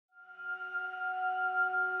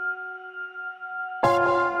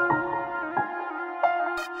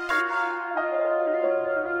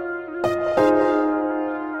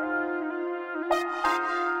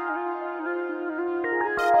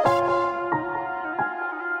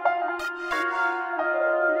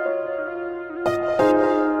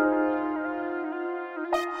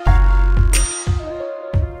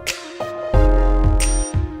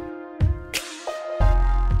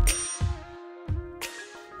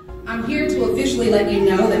I'm here to officially let you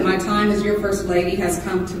know that my time as your First Lady has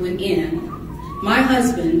come to an end. My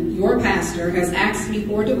husband, your pastor, has asked me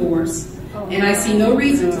for a divorce, and I see no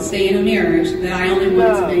reason to stay in a marriage that I only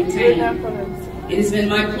want to maintain. It has been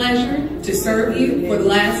my pleasure to serve you for the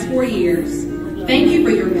last 4 years. Thank you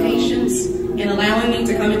for your patience in allowing me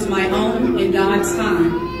to come into my own in God's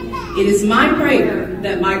time. It is my prayer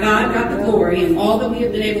that my God got the glory in all that we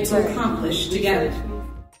have been able to accomplish together.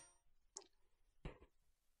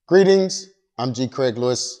 Greetings, I'm Craige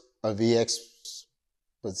Lewis of EX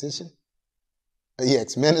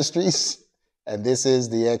Ministries, and this is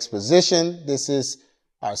the Exposition. This is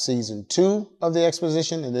our season 2 of the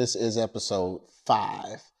Exposition, and this is episode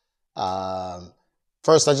 5.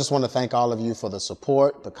 First, I just want to thank all of you for the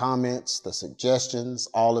support, the comments, the suggestions,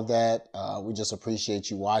 all of that. We just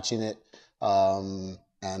appreciate you watching it.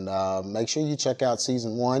 Make sure you check out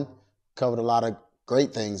season 1. Covered a lot of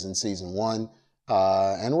great things in season 1.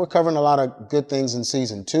 And we're covering a lot of good things in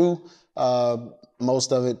season 2,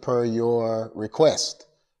 most of it per your request.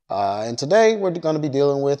 And today we're going to be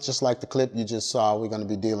dealing with, just like the clip you just saw, we're going to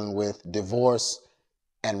be dealing with divorce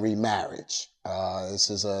and remarriage. This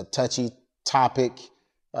is a touchy topic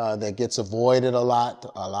that gets avoided a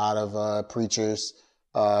lot. A lot of preachers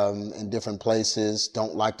in different places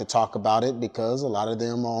don't like to talk about it because a lot of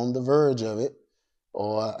them are on the verge of it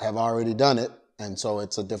or have already done it. And so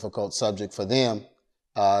it's a difficult subject for them.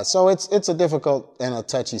 So it's a difficult and a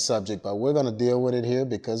touchy subject, but we're going to deal with it here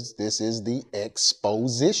because this is the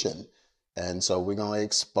exposition. And so we're going to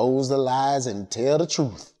expose the lies and tell the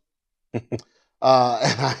truth. And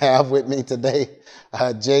I have with me today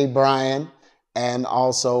JayBrian and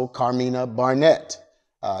also Carmina Barnett.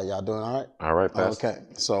 Y'all doing all right? All right, Pastor. Okay,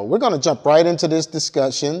 so we're going to jump right into this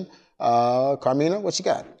discussion. Carmina, what you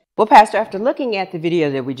got? Well, Pastor, after looking at the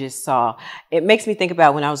video that we just saw, it makes me think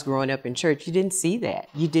about when I was growing up in church. You didn't see that.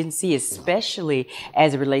 You didn't see, especially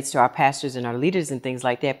as it relates to our pastors and our leaders and things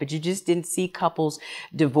like that, but you just didn't see couples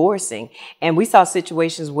divorcing. And we saw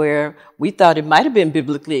situations where we thought it might have been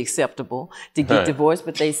biblically acceptable to get divorced,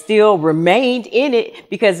 but they still remained in it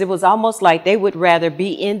because it was almost like they would rather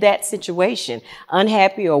be in that situation,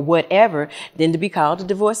 unhappy or whatever, than to be called a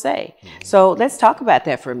divorcee. So let's talk about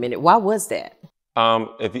that for a minute. Why was that?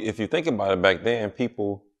 If you think about it, back then,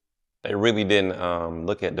 people, they really didn't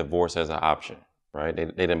look at divorce as an option, right? They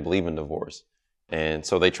didn't believe in divorce. And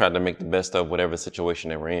so they tried to make the best of whatever situation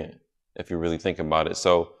they were in, if you really think about it.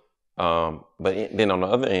 So, but then on the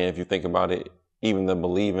other end, if you think about it, even the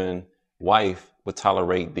believing wife would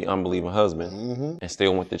tolerate the unbelieving husband and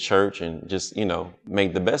still went to church and just, you know,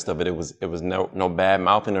 make the best of it. It was no bad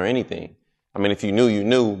mouthing or anything. I mean, if you knew, you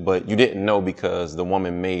knew, but you didn't know because the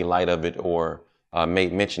woman made light of it or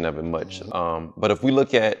made mention of it much. But if we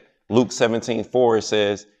look at Luke 17:4, it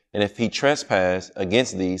says, and if he trespass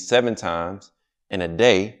against thee 7 times in a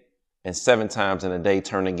day, and 7 times in a day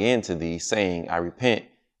turn again to thee, saying, I repent,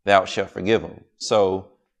 thou shalt forgive him. So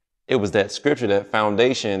it was that scripture, that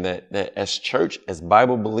foundation that as church, as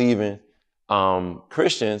Bible believing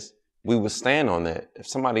Christians, we would stand on that. If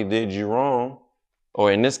somebody did you wrong,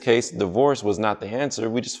 or in this case, divorce was not the answer,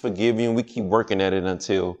 we just forgive you and we keep working at it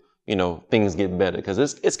until, you know, things get better, because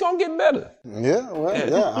it's going to get better. Yeah, well,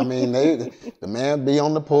 yeah. I mean, the man be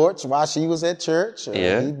on the porch while she was at church.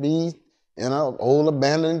 He'd be in an old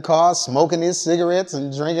abandoned car smoking his cigarettes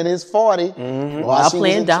and drinking his 40. While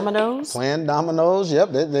playing dominoes? Playing dominoes,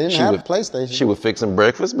 yep. They didn't have a PlayStation. She was fixing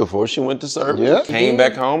breakfast before she went to service. Yep. Came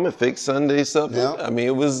back home and fixed Sunday supper. Yep. I mean,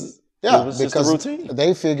 it was just a routine.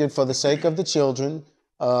 They figured for the sake of the children,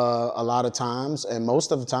 a lot of times, and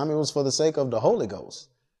most of the time, it was for the sake of the Holy Ghost.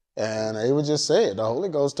 And they would just say it. The Holy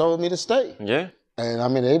Ghost told me to stay. Yeah. And I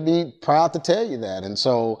mean, they'd be proud to tell you that. And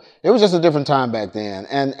so it was just a different time back then.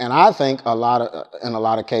 And I think in a lot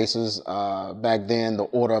of cases back then, the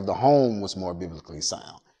order of the home was more biblically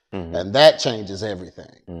sound. And that changes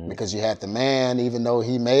everything because you had the man, even though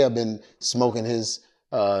he may have been smoking his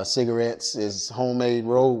cigarettes, his homemade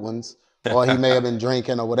rolled ones, or he may have been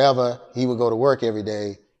drinking or whatever, he would go to work every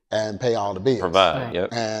day and pay all the bills. Provide, yep.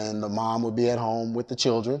 And the mom would be at home with the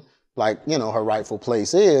children, like, you know, her rightful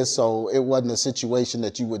place is. So it wasn't a situation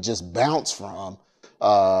that you would just bounce from.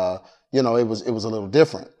 You know, it was a little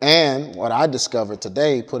different. And what I discovered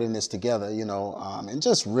today, putting this together, you know, and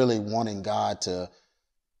just really wanting God to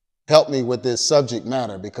help me with this subject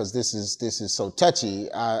matter, because this is so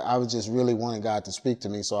touchy. I was just really wanting God to speak to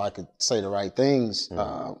me so I could say the right things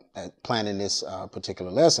at planning this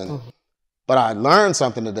particular lesson. But I learned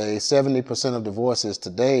something today. 70% of divorces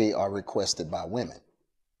today are requested by women.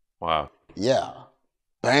 Wow. Yeah.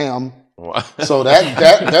 Bam. Wow. So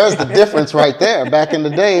that there's the difference right there. Back in the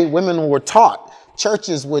day, women were taught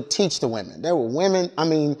churches would teach the women. There were women, I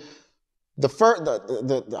mean, I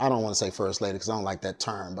don't want to say first lady because I don't like that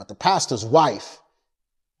term, but the pastor's wife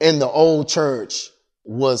in the old church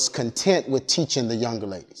was content with teaching the younger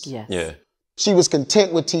ladies. Yes. Yeah. She was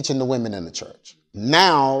content with teaching the women in the church.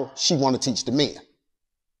 Now she wants to teach the men.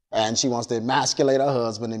 And she wants to emasculate her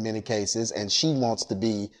husband in many cases, and she wants to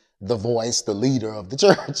be the voice, the leader of the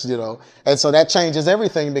church, you know. And so that changes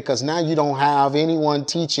everything because now you don't have anyone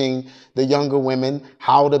teaching the younger women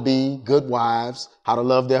how to be good wives, how to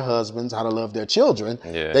love their husbands, how to love their children.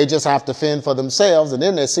 Yeah. They just have to fend for themselves. And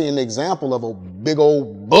then they're seeing the example of a big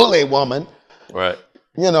old bully woman, Right.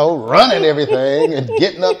 you know, running everything and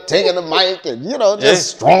getting up, taking the mic and, you know,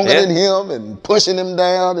 just stronger than him and pushing him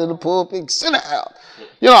down in the pulpit. Sit down.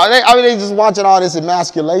 You know, they just watching all this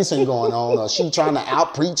emasculation going on, or she trying to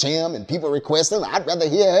out-preach him and people requesting, I'd rather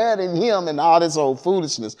hear her than him and all this old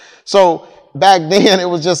foolishness. So back then it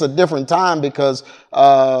was just a different time because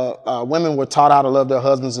women were taught how to love their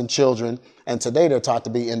husbands and children, and today they're taught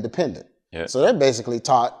to be independent. Yeah. So they're basically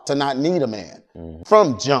taught to not need a man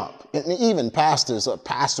from jump. And even pastors are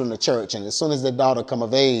pastoring the church, and as soon as their daughter come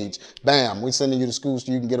of age, bam, we're sending you to school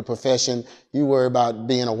so you can get a profession. You worry about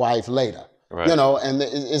being a wife later. Right. You know, and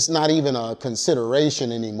it's not even a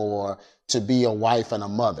consideration anymore to be a wife and a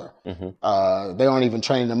mother. They aren't even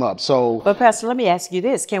training them up. So, But Pastor, let me ask you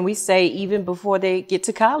this. Can we say even before they get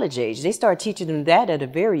to college age, they start teaching them that at a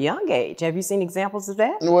very young age? Have you seen examples of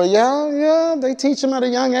that? well, yeah, they teach them at a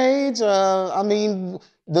young age. I mean,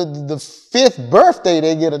 the fifth birthday,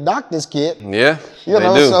 they get a doctor's kit. Yeah, You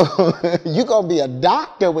know, they do. so you're going to be a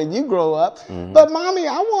doctor when you grow up. But mommy,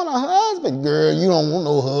 I want a husband. Girl, you don't want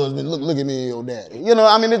no husband. Look at me and your daddy. You know,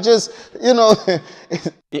 I mean, it just, you know.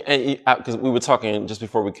 Because we were talking just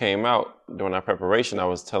before we came out during our preparation, I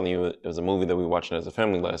was telling you it was a movie that we were watching as a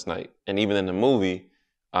family last night. And even in the movie,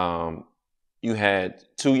 you had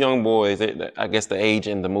two young boys. I guess the age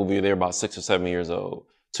in the movie, they're about 6 or 7 years old.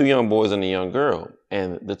 Two young boys and a young girl.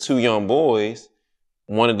 And the two young boys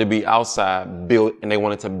wanted to be outside, and they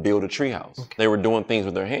wanted to build a treehouse. Okay. They were doing things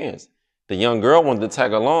with their hands. The young girl wanted to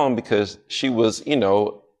tag along because she was, you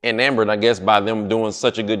know, enamored, I guess, by them doing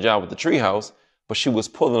such a good job with the treehouse. But she was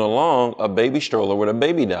pulling along a baby stroller with a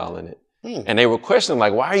baby doll in it. And they were questioning,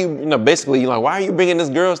 like, why are you, you know, basically, like, why are you bringing this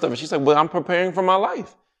girl stuff? And she said, well, I'm preparing for my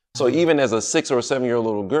life. So even as a 6 or 7 year old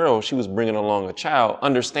little girl, she was bringing along a child,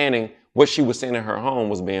 understanding what she was seeing in her home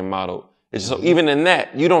was being modeled. So even in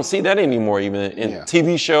that, you don't see that anymore, even in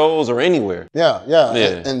TV shows or anywhere. Yeah.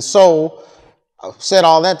 And so I said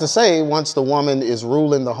all that to say, once the woman is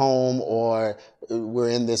ruling the home, or we're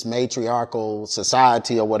in this matriarchal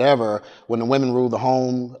society or whatever, when the women rule the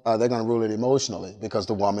home, they're going to rule it emotionally because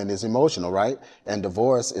the woman is emotional, right? And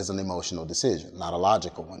divorce is an emotional decision, not a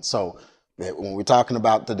logical one. So when we're talking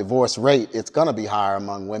about the divorce rate, it's going to be higher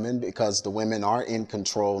among women because the women are in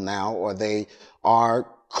control now, or they are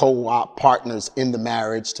co-op partners in the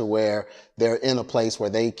marriage to where they're in a place where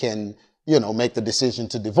they can, you know, make the decision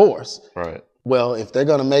to divorce. Right. Well, if they're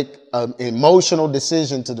going to make an emotional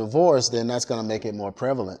decision to divorce, then that's going to make it more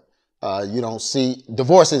prevalent. You don't see,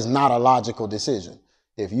 divorce is not a logical decision.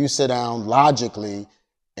 If you sit down logically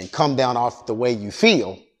and come down off the way you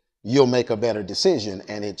feel, you'll make a better decision,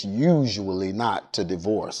 and it's usually not to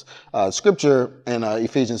divorce. Scripture in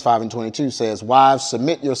Ephesians 5:22 says, wives,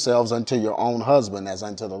 submit yourselves unto your own husband as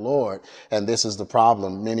unto the Lord. And this is the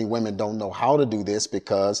problem. Many women don't know how to do this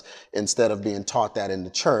because instead of being taught that in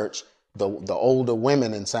the church, the older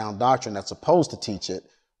women in sound doctrine that's supposed to teach it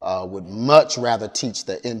would much rather teach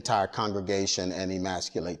the entire congregation and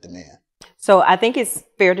emasculate the man. So I think it's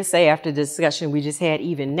fair to say, after the discussion we just had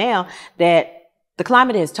even now, that the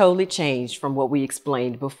climate has totally changed from what we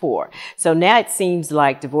explained before. So now it seems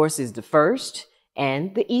like divorce is the first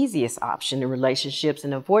and the easiest option in relationships.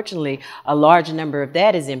 And unfortunately, a large number of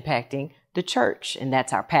that is impacting the church. And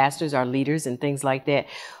that's our pastors, our leaders, and things like that.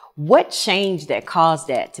 What changed that caused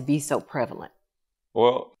that to be so prevalent?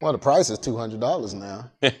 Well, the price is $200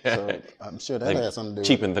 now. So I'm sure that has something to do with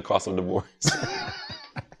it. Cheapen the cost of divorce.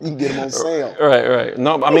 You can get them on sale. Right.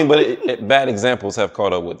 No, I mean, but bad examples have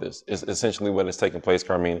caught up with this. It's essentially what is taking place,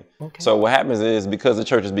 Carmina. Okay. So what happens is, because the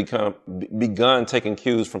church has begun taking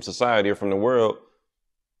cues from society or from the world,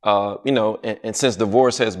 you know, and since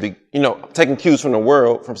divorce has taking cues from the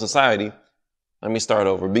world, from society. Let me start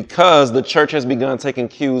over. Because the church has begun taking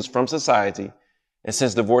cues from society, and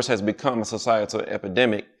since divorce has become a societal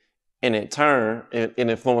epidemic, and in turn, it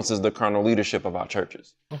influences the carnal leadership of our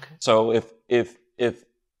churches. Okay. So if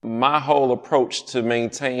my whole approach to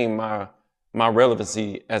maintain my my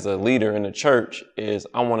relevancy as a leader in the church is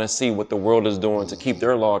I want to see what the world is doing to keep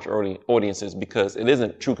their large audiences, because it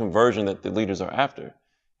isn't true conversion that the leaders are after.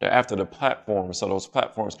 They're after the platform, so those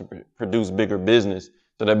platforms can produce bigger business,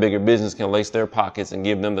 so that bigger business can lace their pockets and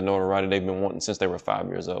give them the notoriety they've been wanting since they were 5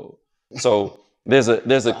 years old. So there's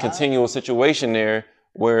a continual situation there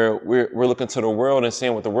where we're looking to the world and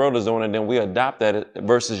seeing what the world is doing, and then we adopt that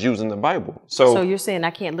versus using the Bible. So you're saying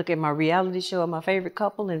I can't look at my reality show of my favorite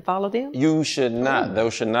couple and follow them? You should not.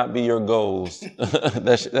 Those should not be your goals.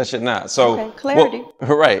 that should not. So okay, clarity.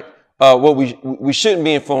 Right. What we shouldn't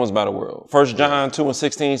be influenced by the world. 1 John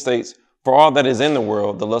 2:16 states, "For all that is in the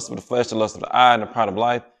world, the lust of the flesh, the lust of the eye, and the pride of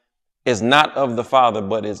life, is not of the Father,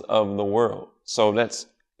 but is of the world." So that's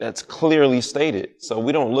clearly stated. So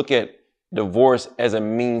we don't look at divorce as a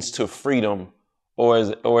means to freedom or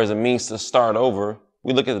as a means to start over.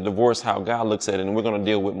 We look at the divorce how God looks at it, and we're going to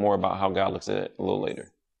deal with more about how God looks at it a little later.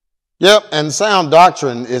 Yep, and sound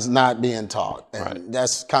doctrine is not being taught. And Right.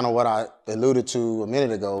 that's kind of what I alluded to a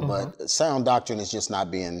minute ago, but sound doctrine is just not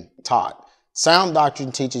being taught. Sound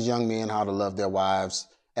doctrine teaches young men how to love their wives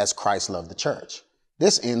as Christ loved the church.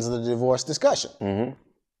 This ends the divorce discussion,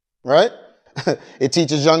 right? It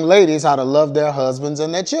teaches young ladies how to love their husbands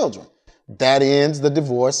and their children. That ends the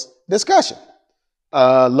divorce discussion.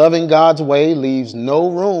 Loving God's way leaves no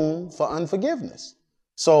room for unforgiveness.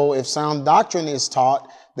 So if sound doctrine is taught,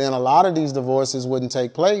 then a lot of these divorces wouldn't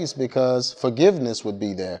take place because forgiveness would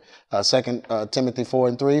be there. 2 Timothy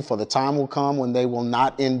 4:3, "For the time will come when they will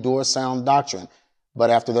not endure sound doctrine, but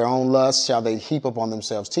after their own lusts shall they heap upon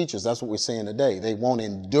themselves teachers." That's what we're seeing today. They won't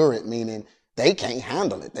endure it, meaning they can't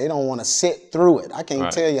handle it. They don't want to sit through it. I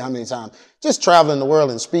can't tell you how many times, just traveling the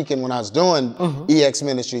world and speaking when I was doing EX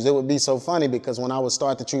Ministries, it would be so funny because when I would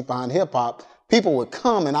start the Truth Behind Hip Hop, people would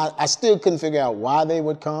come and I still couldn't figure out why they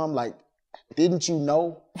would come. Like, didn't you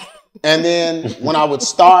know? And then when I would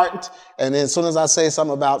start, and then as soon as I say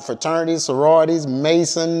something about fraternities, sororities,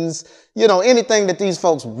 Masons, you know, anything that these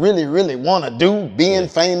folks really, really want to do, being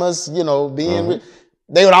famous, you know,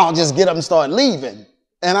 they would all just get up and start leaving.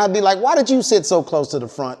 And I'd be like, why did you sit so close to the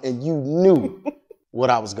front and you knew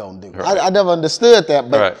what I was going to do? I never understood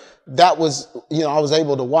that, but that was, you know, I was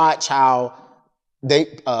able to watch how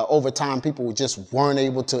they, over time, people just weren't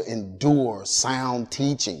able to endure sound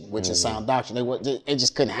teaching, which is sound doctrine. They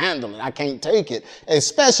just couldn't handle it. I can't take it,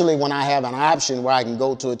 especially when I have an option where I can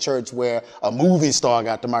go to a church where a movie star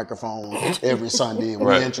got the microphone every Sunday and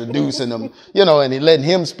we're introducing him, you know, and letting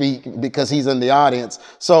him speak because he's in the audience.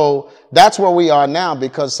 So that's where we are now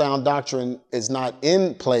because sound doctrine is not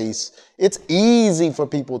in place. It's easy for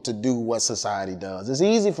people to do what society does. It's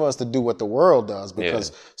easy for us to do what the world does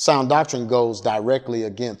because sound doctrine goes directly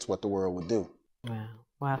against what the world would do. Wow.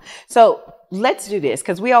 Wow. So let's do this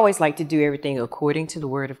because we always like to do everything according to the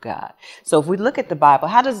Word of God. So if we look at the Bible,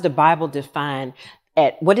 how does the Bible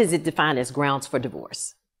what does it define as grounds for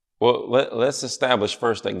divorce? Well, let's establish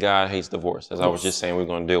first that God hates divorce. As I was just saying, we're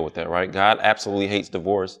going to deal with that, right? God absolutely hates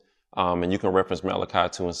divorce. And you can reference Malachi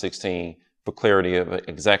 2:16 for clarity of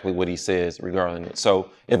exactly what he says regarding it. So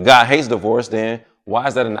if God hates divorce, then why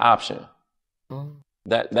is that an option?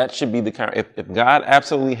 That should be the kind. If God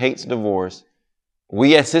absolutely hates divorce,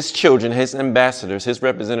 we as his children, his ambassadors, his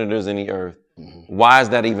representatives in the earth, why is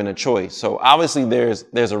that even a choice? So obviously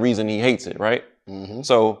there's a reason he hates it, right?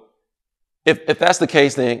 So if that's the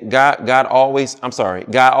case, then God always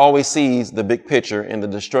sees the big picture and the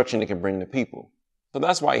destruction it can bring to people. So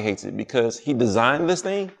that's why he hates it, because he designed this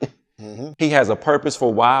thing. He has a purpose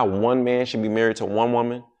for why one man should be married to one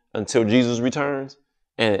woman until Jesus returns.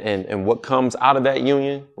 And what comes out of that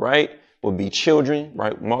union, right, will be children,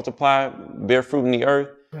 right, multiply, bear fruit in the earth.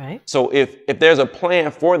 Right. So if there's a plan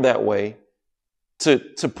for that way, to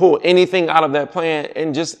pull anything out of that plan,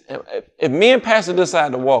 and just, if me and Pastor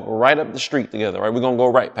decide to walk right up the street together, right, we're going to go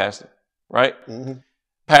right, Pastor, right?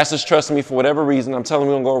 Pastor's trusting me for whatever reason. I'm telling him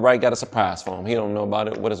we're going to go right, got a surprise for him. He don't know about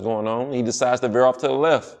it, what is going on. He decides to veer off to the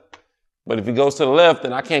left. But if he goes to the left,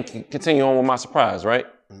 then I can't continue on with my surprise, right?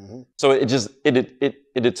 So it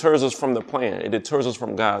deters us from the plan. It deters us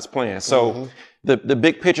from God's plan. So the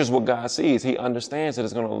big picture is what God sees. He understands that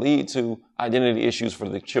it's going to lead to identity issues for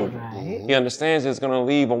the children. He understands that it's going to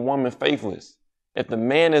leave a woman faithless. If the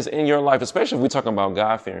man is in your life, especially if we're talking about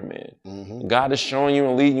God-fearing men, God is showing you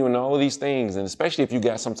and leading you in all of these things, and especially if you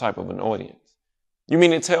got some type of an audience. You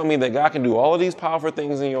mean to tell me that God can do all of these powerful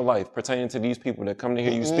things in your life pertaining to these people that come to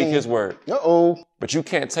hear you speak his word? But you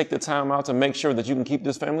can't take the time out to make sure that you can keep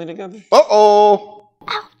this family together?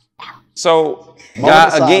 So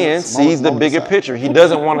God, again, sees the bigger picture. He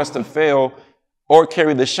doesn't want us to fail or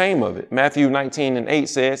carry the shame of it. Matthew 19:8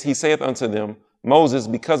 says, he saith unto them, Moses,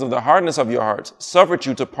 because of the hardness of your hearts, suffered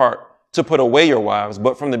you to put away your wives,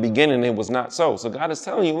 but from the beginning it was not so. So God is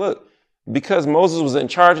telling you, look, because Moses was in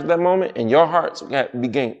charge at that moment and your hearts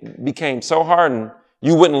became so hardened,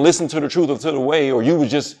 you wouldn't listen to the truth or to the way, or you was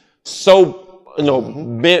just so,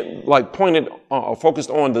 bent, like pointed, focused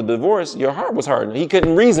on the divorce, your heart was hardened. He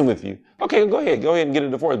couldn't reason with you. Okay, go ahead and get a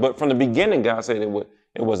divorce. But from the beginning, God said it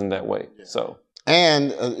wasn't that way. Yeah. So.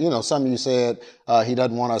 And, some of you said he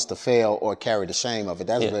doesn't want us to fail or carry the shame of it.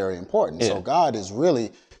 That's very important. Yeah. So God is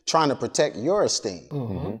really trying to protect your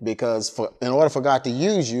esteem because in order for God to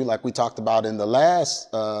use you, like we talked about in the last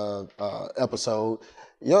episode,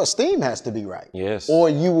 your esteem has to be right. Yes. Or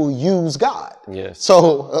you will use God. Yes.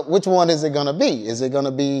 So which one is it going to be? Is it going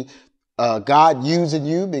to be God using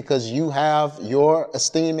you because you have your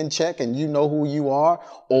esteem in check and you know who you are,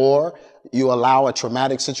 or you allow a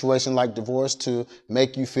traumatic situation like divorce to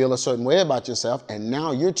make you feel a certain way about yourself, and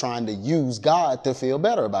now you're trying to use God to feel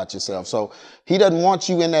better about yourself? So he doesn't want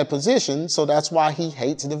you in that position, so that's why he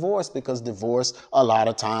hates divorce, because divorce a lot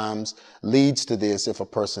of times leads to this if a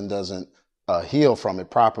person doesn't heal from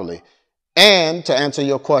it properly. And to answer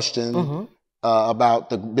your question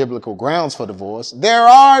about the biblical grounds for divorce, there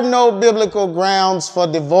are no biblical grounds for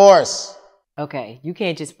divorce. Okay, you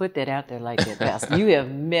can't just put that out there like that, Pastor. You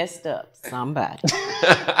have messed up somebody.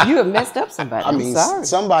 You have messed up somebody. I'm sorry.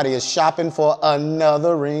 Somebody is shopping for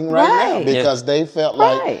another ring right now because they felt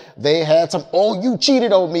like they had some, you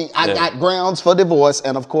cheated on me. I got grounds for divorce.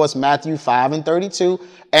 And of course, Matthew 5:32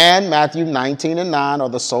 and Matthew 19:9 are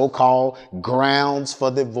the so-called grounds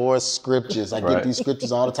for divorce scriptures. I get these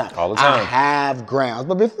scriptures all the time. All the time. I have grounds.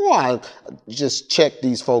 But before I just check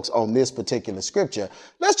these folks on this particular scripture,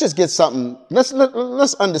 let's just get something.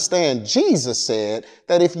 Let's understand. Jesus said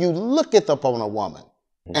that if you look upon a woman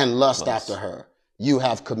and lust after her, you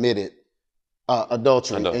have committed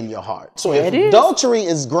adultery in your heart. So if adultery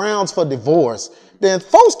is grounds for divorce, then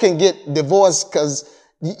folks can get divorced because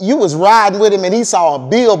you was riding with him and he saw a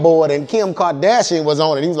billboard and Kim Kardashian was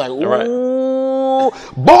on it. He was like, ooh,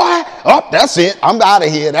 boy, that's it. I'm out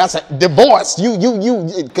of here. That's a divorce. You,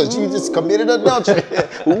 because you just committed adultery.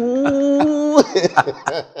 Ooh.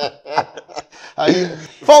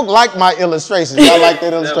 Folk like my illustrations. Y'all like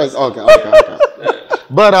that illustration? Okay.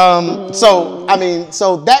 But so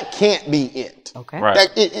that can't be it. Okay. Right.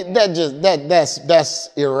 That's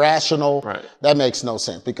irrational. Right. That makes no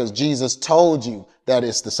sense because Jesus told you that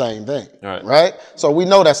it's the same thing. Right. So we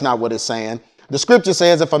know that's not what it's saying. The scripture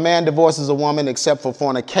says if a man divorces a woman except for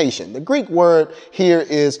fornication. The Greek word here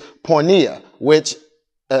is porneia, which,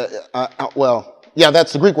 that's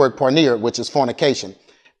the Greek word porneia, which is fornication.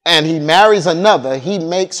 And he marries another, he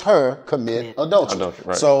makes her commit adultery.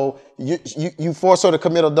 Right. So you force her to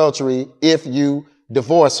commit adultery if you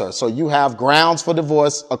divorce her. So you have grounds for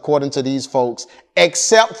divorce according to these folks,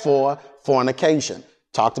 except for fornication.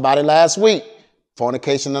 Talked about it last week.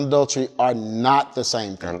 Fornication and adultery are not the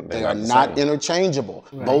same thing. They are not interchangeable.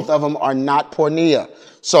 Right. Both of them are not porneia.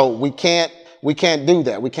 So we can't do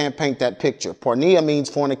that. We can't paint that picture. Porneia means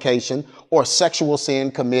fornication or sexual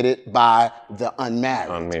sin committed by the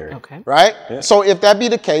unmarried. Okay. Right? Yeah. So if that be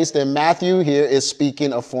the case, then Matthew here is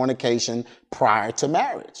speaking of fornication prior to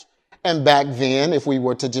marriage. And back then, if we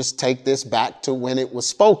were to just take this back to when it was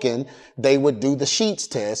spoken, they would do the sheets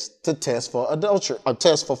test to test for adultery, or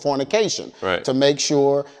test for fornication, to make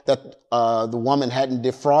sure that the woman hadn't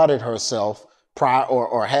defrauded herself prior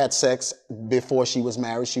or had sex before she was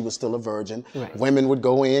married. She was still a virgin. Right. Women would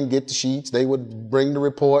go in, get the sheets. They would bring the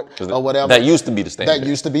report or whatever. That used to be the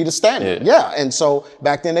standard. Yeah. And so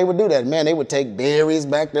back then they would do that. Man, they would take berries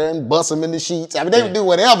back there and bust them in the sheets. I mean, they would do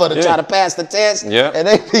whatever to try to pass the test. Yeah. And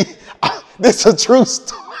this is a true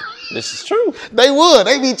story. This is true. They would.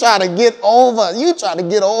 They be trying to get over. You try to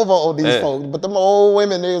get over on these folks. But them old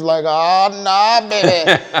women, they was like, oh, nah, baby.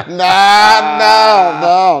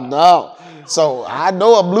 No. So I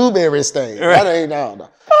know a blueberry stain. That ain't no.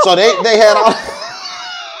 So they had all.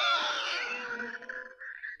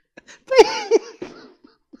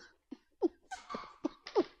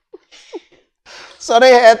 So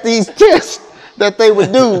they had these tests that they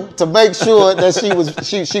would do to make sure that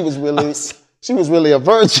she was really a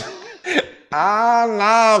virgin.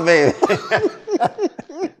 No, baby.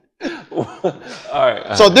 All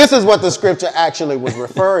right. So this is what the scripture actually was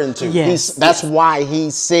referring to. Yes. That's why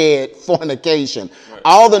he said fornication. Right.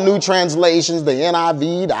 All the new translations, the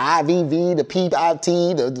NIV, the IVV, the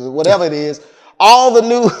PIT, the whatever it is, all the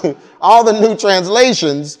new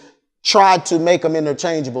translations tried to make them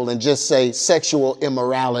interchangeable and just say sexual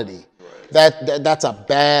immorality. Right. That's a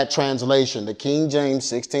bad translation. The King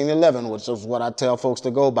James 1611, which is what I tell folks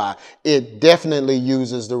to go by, it definitely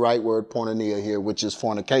uses the right word porneia here, which is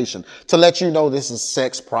fornication, to let you know this is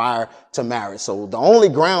sex prior to marriage. So the only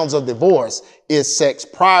grounds of divorce is sex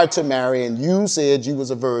prior to marriage, and you said you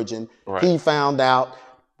was a virgin. Right. He found out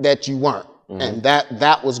that you weren't, and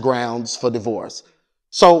that was grounds for divorce.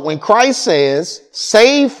 So when Christ says,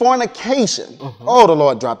 save fornication, oh, the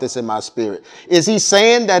Lord dropped this in my spirit. Is he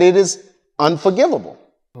saying that it is unforgivable?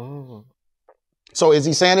 So is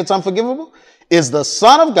he saying it's unforgivable? Is the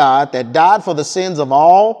Son of God that died for the sins of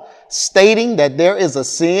all stating that there is a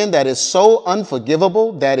sin that is so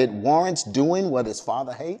unforgivable that it warrants doing what his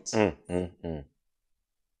Father hates? And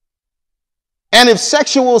if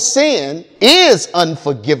sexual sin is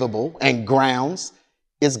unforgivable and grounds,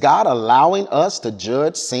 is God allowing us to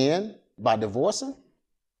judge sin by divorcing?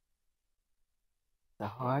 A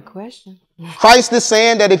hard question. Christ is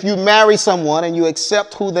saying that if you marry someone and you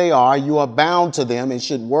accept who they are, you are bound to them and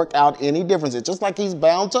should work out any differences. Just like he's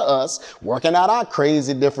bound to us, working out our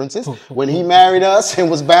crazy differences. When he married us and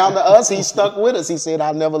was bound to us, he stuck with us. He said,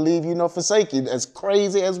 I'll never leave you nor forsake you. As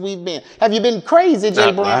crazy as we've been. Have you been crazy,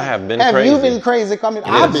 JayBrian? I have been crazy. Have you been crazy? Yes.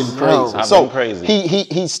 I've been crazy. I've been crazy.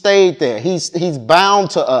 He stayed there. He's bound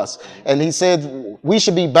to us. And he said we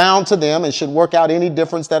should be bound to them and should work out any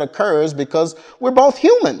difference that occurs because we're both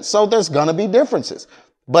humans. So there's going to be differences.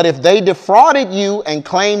 But if they defrauded you and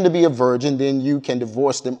claimed to be a virgin, then you can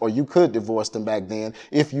divorce them, or you could divorce them back then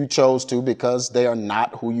if you chose to, because they are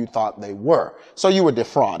not who you thought they were. So you were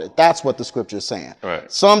defrauded. That's what the scripture is saying. Right.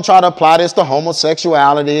 Some try to apply this to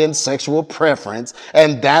homosexuality and sexual preference,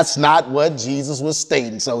 and that's not what Jesus was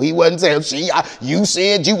stating. So he wasn't saying, you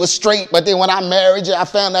said you were straight, but then when I married you, I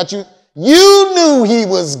found out you knew he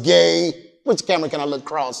was gay. Which camera can I look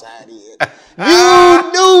cross-eyed in?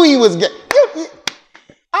 You knew he was gay.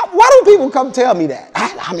 Why do people come tell me that?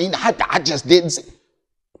 I just didn't see.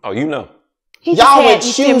 Oh, you know. He just had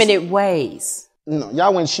effeminate ways. No,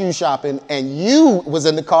 y'all went shoe shopping and you was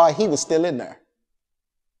in the car. He was still in there.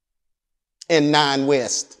 In 9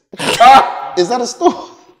 West. Is that a store?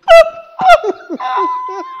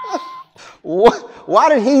 Why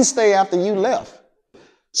did he stay after you left?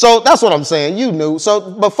 So that's what I'm saying. You knew.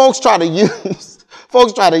 So, but folks try to use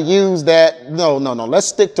that. No. Let's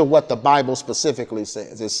stick to what the Bible specifically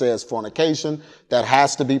says. It says fornication, that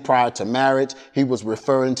has to be prior to marriage. He was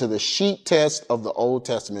referring to the sheep test of the Old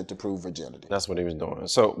Testament to prove virginity. That's what he was doing.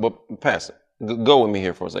 So, but Pastor, go with me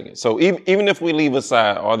here for a second. So even if we leave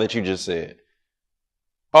aside all that you just said,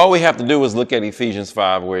 all we have to do is look at Ephesians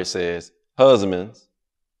 5, where it says, husbands,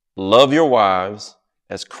 love your wives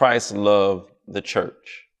as Christ loved the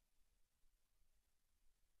church.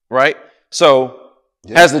 Right? So,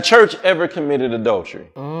 has the church ever committed adultery?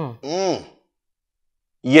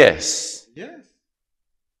 Yes.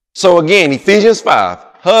 So again, Ephesians 5,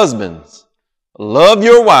 husbands, love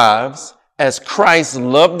your wives as Christ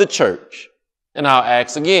loved the church. And I'll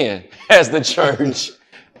ask again, has the church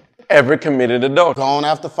ever committed adultery? Gone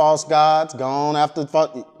after false gods,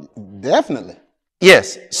 definitely.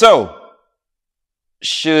 Yes. So,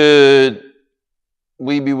 should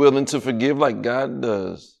we be willing to forgive like God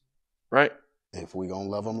does? Right? If we're going to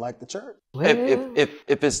love them like the church.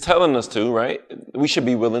 If it's telling us to, right, we should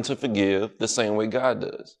be willing to forgive the same way God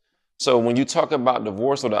does. So when you talk about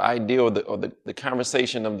divorce, or the idea or the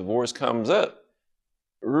conversation of divorce comes up,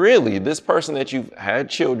 really, this person that you've had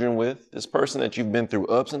children with, this person that you've been through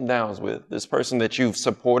ups and downs with, this person that you've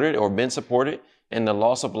supported or been supported in the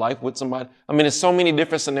loss of life with somebody. I mean, there's so many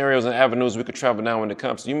different scenarios and avenues we could travel down when it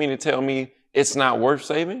comes. You mean to tell me it's not worth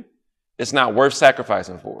saving? It's not worth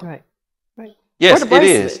sacrificing for? Right. Yes, it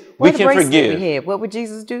is. We can forgive. What would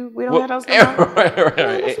Jesus do? We don't have those things.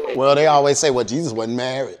 Right. Well, they always say, well, Jesus wasn't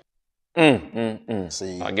married.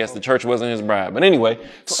 See, I guess the church wasn't his bride. But anyway,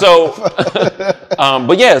 so,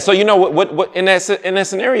 but yeah, so you know what in that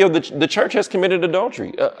scenario, the church has committed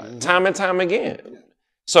adultery time and time again.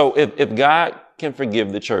 So if God can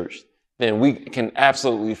forgive the church, then we can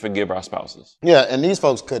absolutely forgive our spouses. Yeah, and these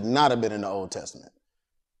folks could not have been in the Old Testament.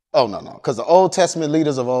 Oh, no, because the Old Testament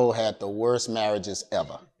leaders of old had the worst marriages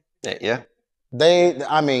ever. Yeah.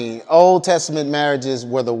 Old Testament marriages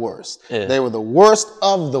were the worst. Yeah. They were the worst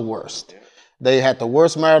of the worst. They had the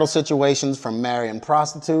worst marital situations, from marrying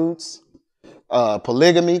prostitutes,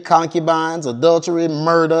 polygamy, concubines, adultery,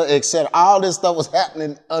 murder, etc. All this stuff was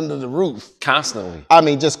happening under the roof. Constantly.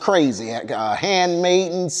 Just crazy.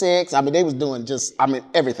 Handmaiden sex. They was doing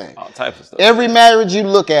everything. All types of stuff. Every marriage you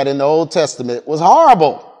look at in the Old Testament was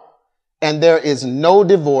horrible. And there is no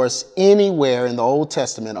divorce anywhere in the Old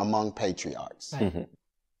Testament among patriarchs.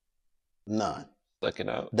 None. Suck it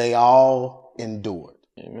out. They all endured.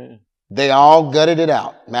 Amen. They all gutted it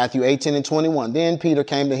out. Matthew 18:21. Then Peter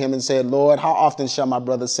came to him and said, Lord, how often shall my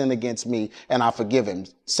brother sin against me and I forgive him?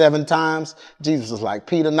 7 times? Jesus was like,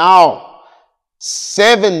 Peter, no.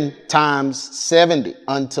 7 times 70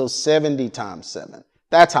 until 70 times 7.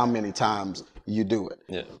 That's how many times you do it.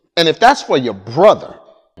 Yeah. And if that's for your brother,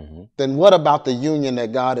 then what about the union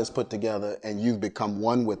that God has put together and you've become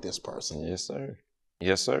one with this person? Yes, sir.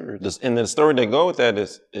 Yes, sir. And the story that goes with that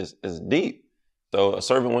is deep. So a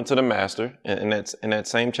servant went to the master, and that's in that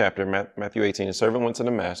same chapter, Matthew 18. A servant went to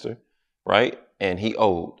the master, right? And he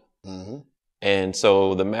owed. And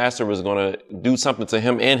so the master was going to do something to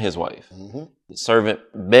him and his wife. The servant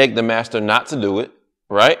begged the master not to do it,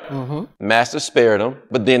 right? Master spared him,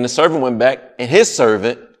 but then the servant went back, and his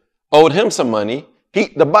servant owed him some money.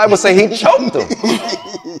 The Bible say he choked him.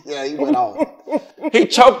 Yeah, he went on. He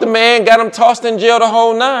choked the man, got him tossed in jail the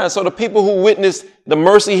whole 9. So the people who witnessed the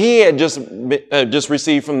mercy he had just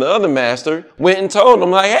received from the other master went and told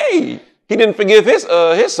him, like, hey, he didn't forgive his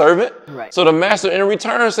servant. Right. So the master in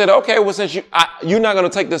return said, okay, well, since you're not going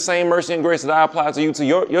to take the same mercy and grace that I applied to you to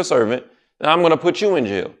your servant, then I'm going to put you in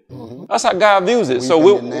jail. That's how God views it. So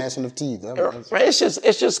we're gnashing of teeth. Right,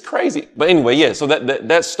 it's just crazy. But anyway, yeah. So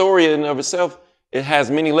that story in and of itself, it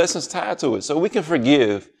has many lessons tied to it. So we can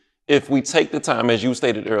forgive if we take the time, as you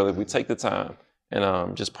stated earlier, if we take the time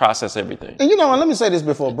and just process everything. And let me say this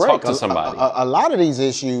before break. Talk to somebody. A lot of these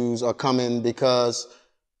issues are coming because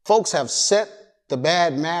folks have set the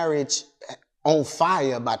bad marriage on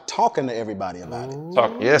fire by talking to everybody about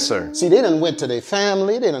it. Yes, sir. See, they done went to their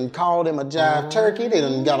family. They done called them a jive turkey. They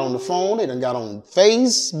done got on the phone. They done got on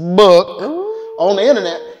Facebook, on the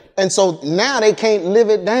internet. And so now they can't live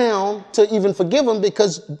it down to even forgive them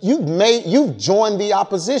because you've joined the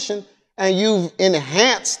opposition and you've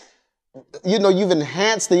enhanced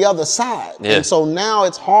the other side. Yeah. And so now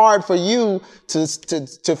it's hard for you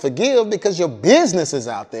to forgive because your business is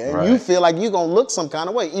out there and you feel like you're going to look some kind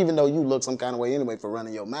of way, even though you look some kind of way anyway for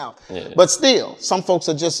running your mouth. Yeah. But still, some folks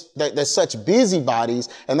are they're such busybodies.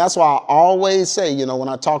 And that's why I always say, when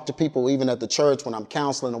I talk to people, even at the church, when I'm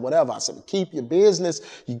counseling or whatever, I said, keep your business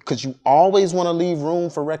because you always want to leave room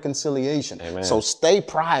for reconciliation. Amen. So stay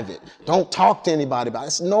private. Don't talk to anybody about it.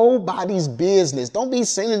 It's nobody's business. Don't be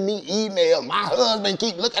sending me email. My husband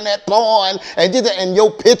keep looking at porn and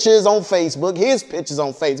your pictures on Facebook, his pictures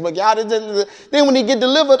on Facebook. Then when he get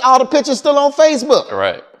delivered, all the pictures still on Facebook.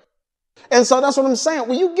 Right. And so that's what I'm saying.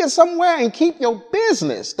 When you get somewhere and keep your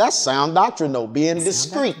business, that's sound doctrine, though, being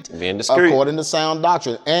discreet. Being discreet. According to sound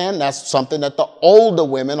doctrine. And that's something that the older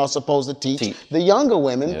women are supposed to teach the younger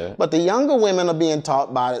women. Yeah. But the younger women are being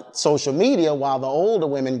taught by social media while the older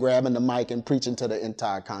women grabbing the mic and preaching to the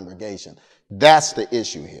entire congregation. That's the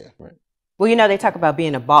issue here. Right. Well, they talk about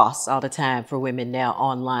being a boss all the time for women now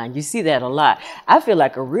online. You see that a lot. I feel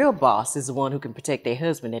like a real boss is the one who can protect their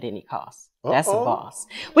husband at any cost. That's a boss.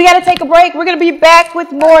 We got to take a break. We're going to be back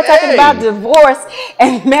with more talking about divorce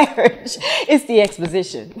and marriage. It's the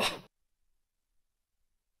exposition.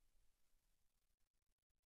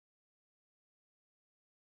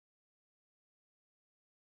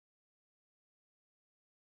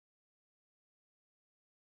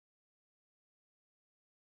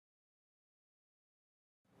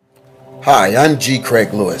 Hi, I'm G.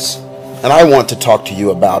 Craig Lewis, and I want to talk to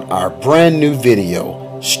you about our brand new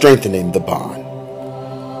video, Strengthening the Bond.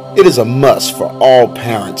 It is a must for all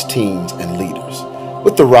parents, teens, and leaders.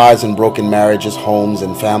 With the rise in broken marriages, homes,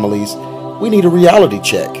 and families, we need a reality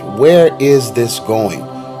check. Where is this going?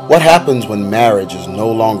 What happens when marriage is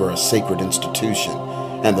no longer a sacred institution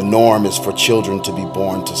and the norm is for children to be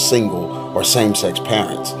born to single or same-sex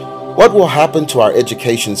parents? What will happen to our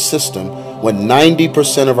education system when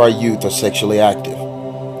 90% of our youth are sexually active?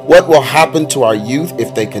 What will happen to our youth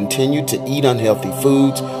if they continue to eat unhealthy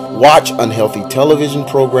foods, watch unhealthy television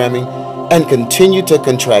programming, and continue to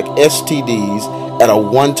contract STDs at a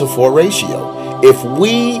 1-to-4 ratio? If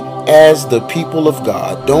we, as the people of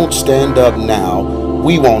God, don't stand up now,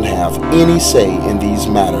 we won't have any say in these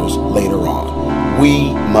matters later on.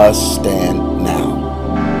 We must stand now.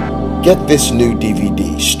 Get this new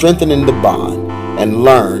DVD, Strengthening the Bond, and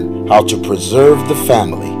learn how to preserve the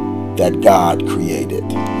family that God created.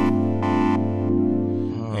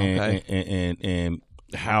 And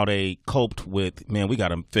how they coped with, man, we got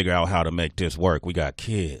to figure out how to make this work. We got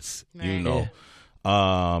kids, Yeah.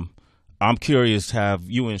 I'm curious, have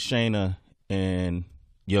you and Shayna and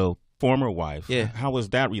your former wife, how was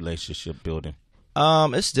that relationship building?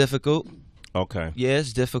 It's difficult. Okay. Yeah,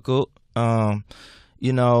 it's difficult. Going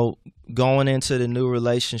into the new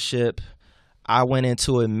relationship, I went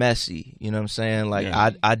into it messy. You know what I'm saying? Like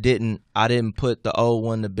I didn't put the old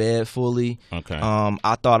one to bed fully. Okay.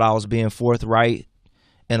 I thought I was being forthright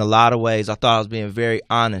in a lot of ways. I thought I was being very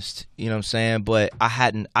honest. You know what I'm saying? But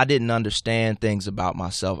I didn't understand things about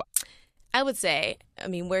myself. I would say, I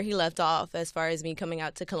mean, where he left off as far as me coming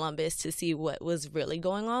out to Columbus to see what was really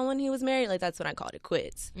going on when he was married, like, that's when I called it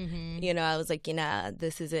quits. Mm-hmm. You know, I was like,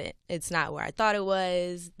 this isn't, it's not where I thought it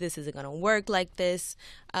was. This isn't going to work like this.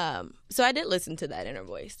 So I did listen to that inner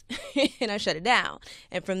voice and I shut it down.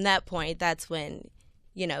 And from that point, that's when,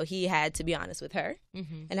 he had to be honest with her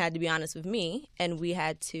and had to be honest with me. And we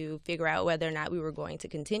had to figure out whether or not we were going to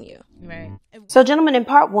continue. Right. So, gentlemen, in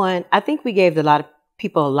part one, I think we gave a lot of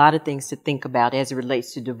people a lot of things to think about as it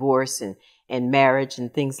relates to divorce and marriage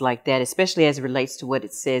and things like that, especially as it relates to what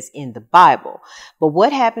it says in the Bible. But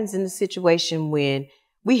what happens in the situation when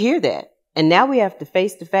we hear that? And now we have to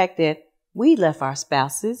face the fact that we left our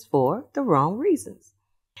spouses for the wrong reasons.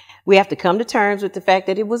 We have to come to terms with the fact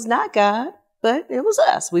that it was not God, but it was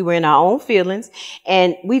us. We were in our own feelings,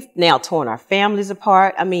 and we've now torn our families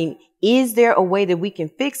apart. I mean, is there a way that we can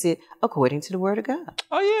fix it according to the Word of God?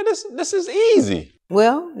 Oh, yeah, this is easy.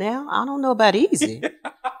 Well, now, I don't know about easy.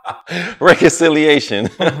 Reconciliation.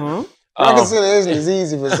 Mm-hmm. Reconciliation is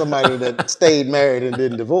easy for somebody that stayed married and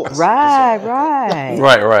didn't divorce. Right.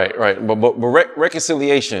 But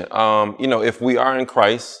reconciliation, if we are in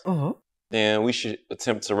Christ, then we should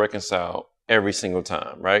attempt to reconcile every single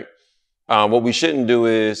time, right? What we shouldn't do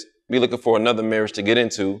is be looking for another marriage to get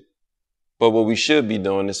into, but what we should be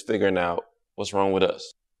doing is figuring out what's wrong with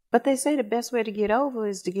us. But they say the best way to get over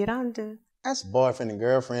is to get under. That's boyfriend and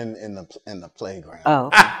girlfriend in the playground. Oh,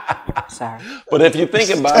 okay. Sorry. But if you think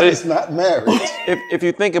about it, it's not marriage. If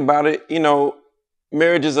you think about it,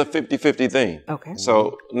 marriage is a 50-50 thing. Okay.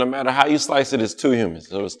 So no matter how you slice it, it's two humans.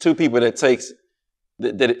 So it's two people that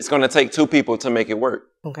it's going to take two people to make it work.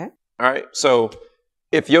 Okay. All right. So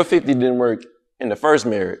if your 50 didn't work in the first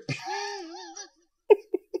marriage,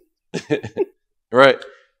 right,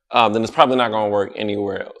 then it's probably not going to work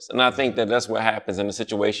anywhere else. And I think that's what happens in the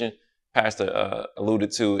situation. Pastor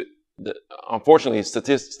alluded to it. Unfortunately,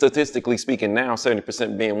 statistically speaking now,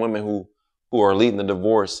 70% being women who are leading the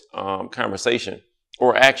divorce conversation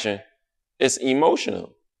or action, it's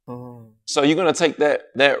emotional. Mm. So you're going to take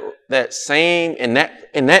that same, in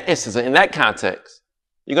that instance, in that context,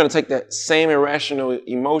 you're going to take that same irrational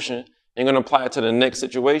emotion and going to apply it to the next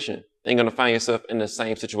situation. And you're going to find yourself in the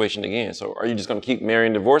same situation again. So are you just going to keep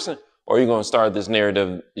marrying, divorcing? Or are you going to start this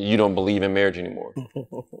narrative you don't believe in marriage anymore?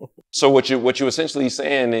 So what you essentially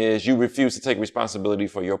saying is you refuse to take responsibility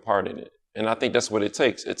for your part in it. And I think that's what it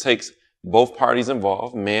takes. It takes both parties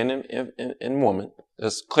involved, man and woman.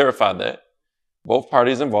 Let's clarify that. Both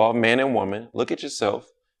parties involved, man and woman. Look at yourself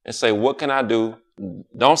and say, what can I do?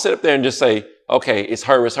 Don't sit up there and just say, okay, it's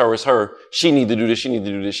her. She need to do this, she need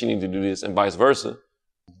to do this, she need to do this, and vice versa.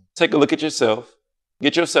 Take a look at yourself.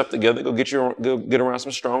 Get yourself together. Go get around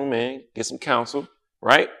some strong men. Get some counsel,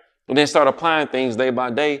 right? And then start applying things day by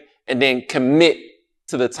day, and then commit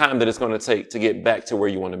to the time that it's going to take to get back to where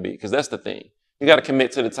you want to be. Because that's the thing. You got to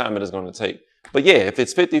commit to the time that it's going to take. But yeah, if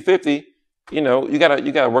it's 50-50, you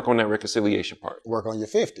gotta work on that reconciliation part. Work on your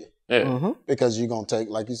 50. Yeah. Mm-hmm. Because you're going to take,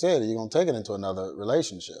 like you said, you're going to take it into another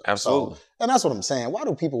relationship. Absolutely. So, and that's what I'm saying. Why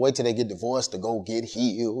do people wait till they get divorced to go get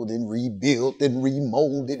healed and rebuilt and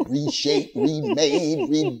remolded, reshaped, remade?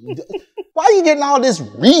 Why are you getting all this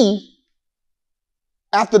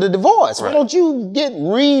after the divorce? Right. Why don't you get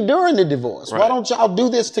during the divorce? Right. Why don't y'all do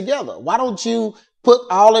this together? Why don't you put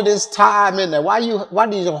all of this time in there? Why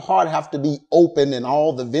does your heart have to be open and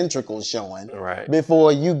all the ventricles showing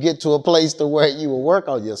before you get to a place to where you will work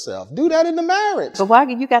on yourself? Do that in the marriage. But why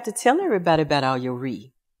you got to tell everybody about all your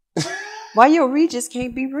Why your just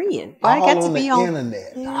can't be reading? Why all it got on to be the on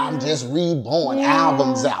internet? Yeah. I'm just reborn.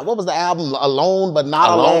 Albums out. What was the album? Alone but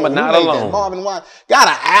not alone. Alone but not alone. Marvin Wine got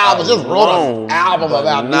an album. Just wrote an album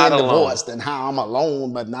about being divorced and how I'm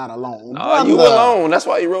alone but not alone. Oh, you alone. That's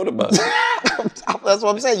why you wrote about it. That's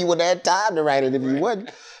what I'm saying. You wouldn't have had time to write it if you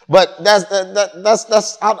wouldn't. But that's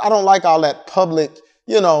I don't like all that public,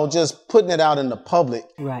 just putting it out in the public.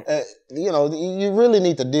 Right. You really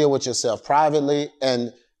need to deal with yourself privately,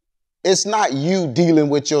 and it's not you dealing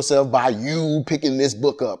with yourself by you picking this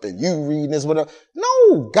book up and you reading this, whatever.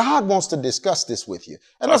 No, God wants to discuss this with you.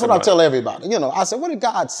 And that's what I tell everybody. I said, what did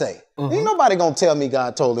God say? Mm-hmm. Ain't nobody going to tell me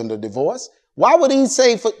God told him to divorce. Why would he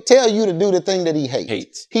say, tell you to do the thing that he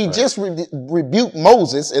hates? He just rebuked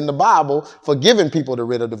Moses in the Bible for giving people the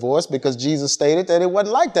writ of divorce because Jesus stated that it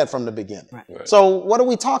wasn't like that from the beginning. Right. So what are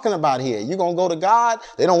we talking about here? You're going to go to God?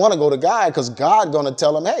 They don't want to go to God because God going to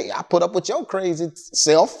tell them, hey, I put up with your crazy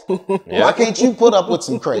self. Why can't you put up with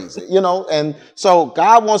some crazy? You know, and so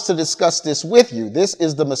God wants to discuss this with you. This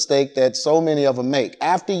is the mistake that so many of them make.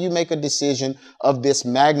 After you make a decision of this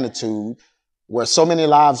magnitude, where so many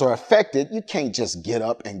lives are affected, you can't just get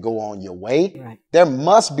up and go on your way. Right. There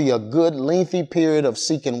must be a good, lengthy period of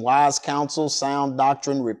seeking wise counsel, sound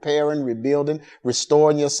doctrine, repairing, rebuilding,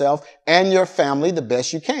 restoring yourself and your family the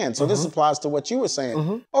best you can. So this applies to what you were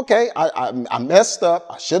saying. Okay, I messed up.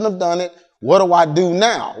 I shouldn't have done it. What do I do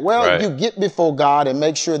now? Well, you get before God and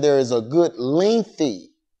make sure there is a good,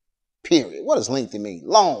 lengthy period. What does lengthy mean?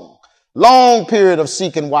 Long period of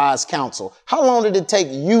seeking wise counsel. How long did it take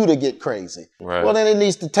you to get crazy? Right. Well, then it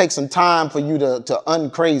needs to take some time for you to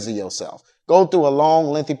uncrazy yourself. Go through a long,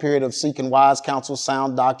 lengthy period of seeking wise counsel,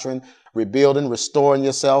 sound doctrine, rebuilding, restoring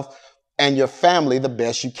yourself and your family the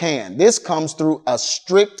best you can. This comes through a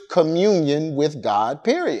strict communion with God,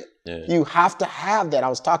 period. Yeah. You have to have that. I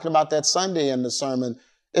was talking about that Sunday in the sermon.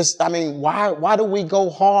 Why do we go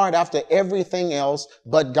hard after everything else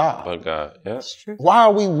but God? But God, yeah. That's true. Why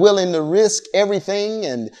are we willing to risk everything?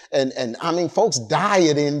 And folks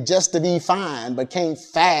dieting just to be fine, but can't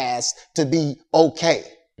fast to be okay.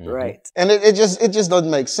 Right. And it just doesn't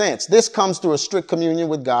make sense. This comes through a strict communion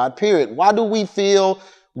with God, period. Why do we feel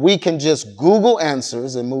we can just Google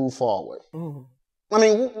answers and move forward? I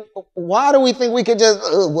mean, why do we think we could just,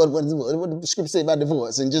 what the scripture say about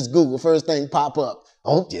divorce and just Google first thing pop up?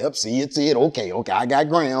 Oh, yep, see it. Okay, I got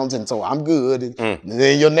grounds, and so I'm good. And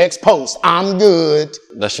then your next post, I'm good.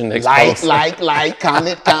 That's your next post. Like,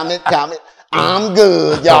 comment. I'm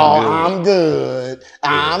good, y'all. I'm good.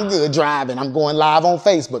 I'm good driving. I'm going live on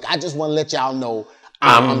Facebook. I just want to let y'all know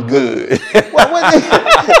I'm good.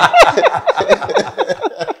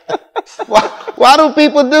 Why do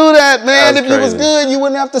people do that, man? If you was good, you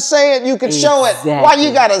wouldn't have to say it. You could show it. Why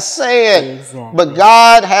you got to say it? Exactly. But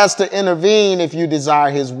God has to intervene if you desire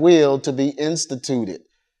his will to be instituted.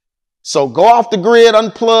 So go off the grid,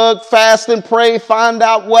 unplug, fast and pray, find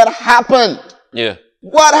out what happened. Yeah.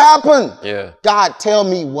 What happened? Yeah. God, tell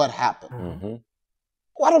me what happened.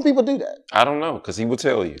 Why don't people do that? I don't know, because he will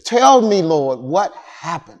tell you. Tell me, Lord, what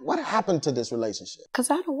happened? What happened to this relationship?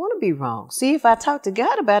 Because I don't want to be wrong. See, if I talk to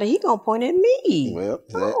God about it, he going to point at me.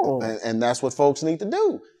 Well, and that's what folks need to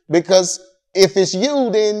do. Because if it's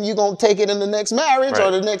you, then you're going to take it in the next marriage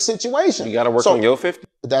or the next situation. You got to work on your 50.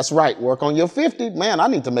 That's right. Work on your 50. Man, I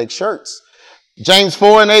need to make shirts. James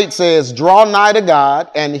 4:8 says, draw nigh to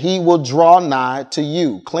God, and he will draw nigh to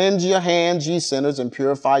you. Cleanse your hands, ye sinners, and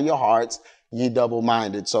purify your hearts, ye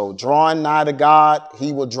double-minded. So drawing nigh to God,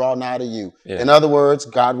 he will draw nigh to you. Yeah. In other words,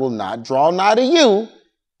 God will not draw nigh to you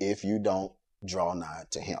if you don't draw nigh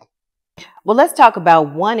to him. Well, let's talk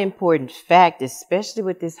about one important fact, especially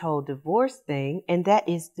with this whole divorce thing, and that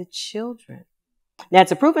is the children. Now,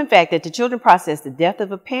 it's a proven fact that the children process the death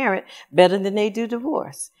of a parent better than they do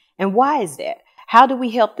divorce. And why is that? How do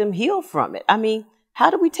we help them heal from it? I mean, how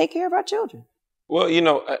do we take care of our children? Well, you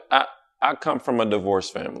know, I come from a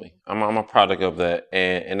divorced family. I'm a product of that,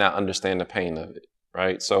 and I understand the pain of it,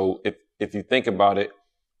 right? So if you think about it,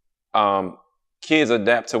 kids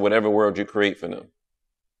adapt to whatever world you create for them.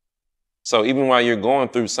 So even while you're going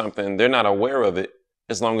through something, they're not aware of it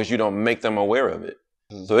as long as you don't make them aware of it.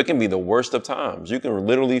 So it can be the worst of times. You can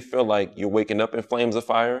literally feel like you're waking up in flames of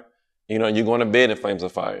fire. You know, you're going to bed in flames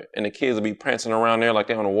of fire. And the kids will be prancing around there like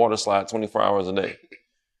they're on a water slide 24 hours a day.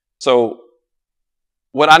 So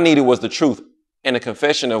what I needed was the truth and a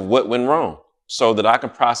confession of what went wrong so that I can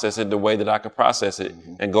process it the way that I could process it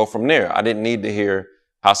and go from there. I didn't need to hear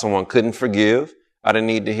how someone couldn't forgive. I didn't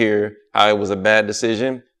need to hear how it was a bad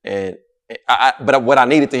decision. But what I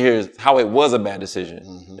needed to hear is how it was a bad decision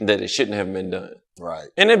and that it shouldn't have been done. Right.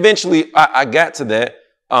 And eventually I got to that.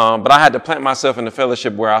 But I had to plant myself in the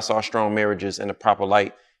fellowship where I saw strong marriages in the proper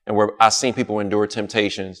light and where I seen people endure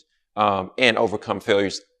temptations and overcome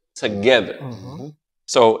failures together.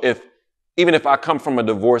 So even if I come from a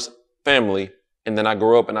divorced family and then I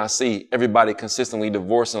grow up and I see everybody consistently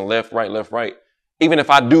divorcing left, right, even if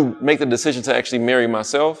I do make the decision to actually marry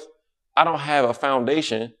myself, I don't have a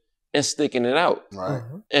foundation in sticking it out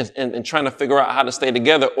and trying to figure out how to stay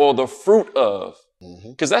together or the fruit of.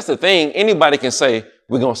 Because that's the thing. Anybody can say,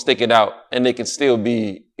 we're going to stick it out and they can still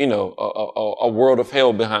be, you know, a world of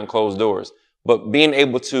hell behind closed doors. But being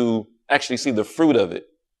able to actually see the fruit of it,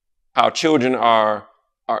 how children are,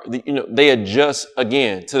 you know, they adjust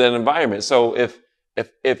again to that environment. So if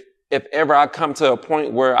if ever I come to a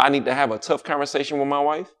point where I need to have a tough conversation with my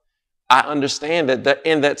wife, I understand that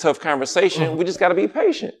in that tough conversation, we just got to be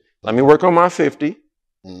patient. Let me work on my 50.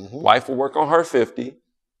 Wife will work on her 50.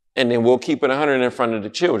 And then we'll keep it 100 in front of the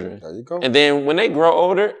children. There you go. And then when they grow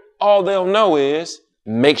older, all they'll know is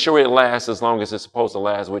make sure it lasts as long as it's supposed to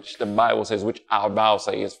last, which the Bible says, which our vow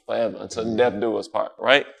say is forever until death do us part,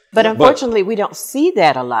 right? But unfortunately, we don't see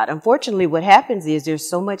that a lot. Unfortunately, what happens is there's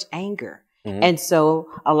so much anger. And so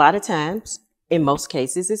a lot of times, in most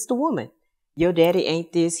cases, it's the woman. Your daddy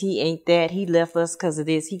ain't this, he ain't that, he left us because of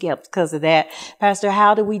this, he left because of that. Pastor,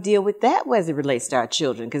 how do we deal with that as it relates to our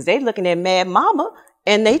children? Because they looking at mad mama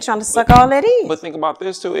and they trying to suck all that in. But think about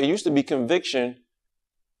this too. It used to be conviction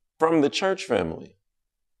from the church family.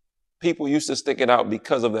 People used to stick it out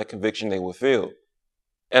because of that conviction they would feel.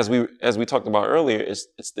 As we talked about earlier, it's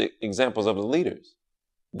the examples of the leaders.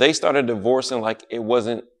 They started divorcing like it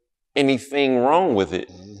wasn't anything wrong with it.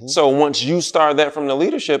 So once you start that from the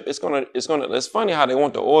leadership, it's funny how they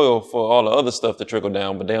want the oil for all the other stuff to trickle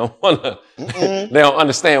down, but they don't want to, they don't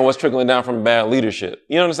understand what's trickling down from bad leadership.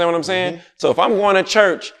 You understand what I'm saying? So if I'm going to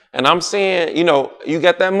church and I'm seeing, you know, you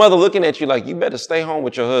got that mother looking at you like, you better stay home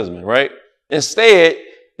with your husband, right? Instead,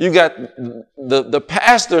 you got the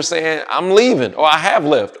pastor saying, I'm leaving, or I have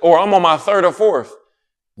left, or I'm on my third or fourth.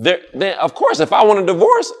 Then of course, if I want a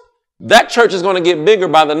divorce, that church is going to get bigger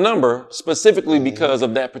by the number, specifically because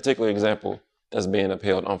of that particular example that's being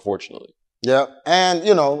upheld, unfortunately. Yeah. And,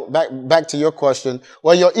 you know, back to your question,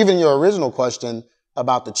 well, even your original question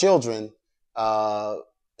about the children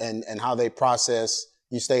and how they process,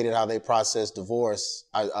 you stated how they process divorce,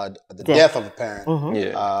 the death of a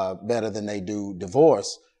parent better than they do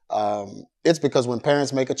divorce. It's because when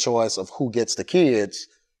parents make a choice of who gets the kids,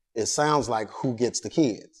 it sounds like who gets the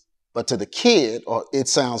kids. But to the kid, or it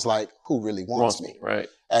sounds like who really wants me. Right.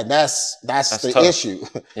 And that's the tough issue.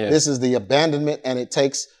 Yeah. This is the abandonment, and it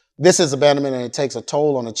takes a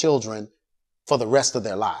toll on the children for the rest of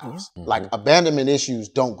their lives. Like abandonment issues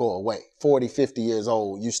don't go away. 40, 50 years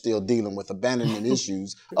old, you're still dealing with abandonment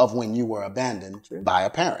issues of when you were abandoned by a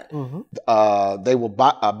parent. They will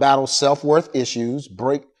battle self-worth issues,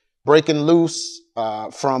 breaking loose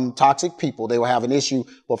from toxic people. They will have an issue.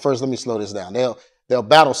 Well, first, let me slow this down. They'll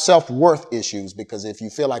battle self-worth issues, because if you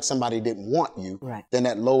feel like somebody didn't want you, then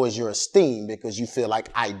that lowers your esteem, because you feel like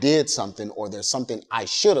I did something, or there's something I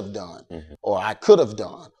should have done, or I could have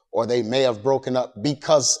done, or they may have broken up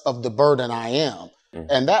because of the burden I am.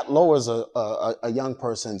 And that lowers a young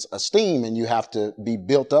person's esteem, and you have to be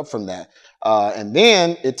built up from that. And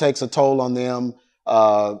then it takes a toll on them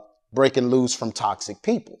breaking loose from toxic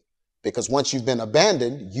people. Because once you've been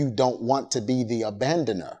abandoned, you don't want to be the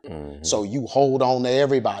abandoner. So you hold on to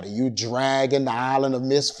everybody. You drag in the island of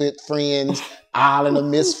misfit friends, island of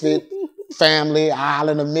misfit family,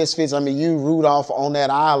 island of misfits. I mean, you root off on that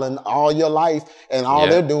island all your life, and all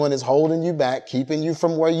they're doing is holding you back, keeping you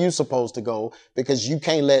from where you're supposed to go, because you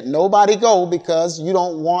can't let nobody go, because you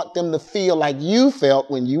don't want them to feel like you felt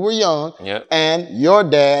when you were young and your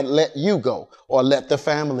dad let you go or let the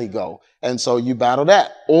family go. And so you battle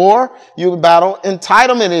that, or you battle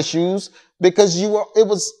entitlement issues, because there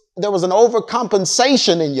was an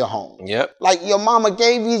overcompensation in your home. Like your mama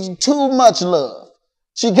gave you too much love.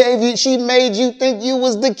 She made you think you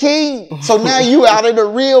was the king. So now you out in the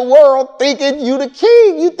real world thinking you the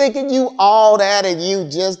king. You thinking you all that and you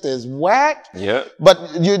just as whack.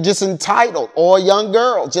 But you're just entitled. Or a young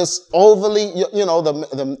girl, just overly,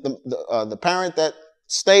 the parent that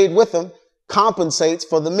stayed with them compensates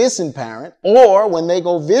for the missing parent. Or when they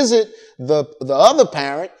go visit the other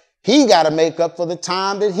parent, he got to make up for the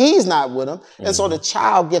time that he's not with them. And so the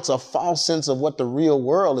child gets a false sense of what the real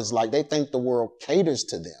world is like. They think the world caters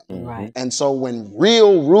to them. And so when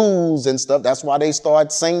real rules and stuff, that's why they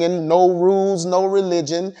start singing no rules, no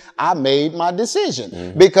religion. I made my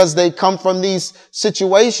decision. Because they come from these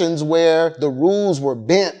situations where the rules were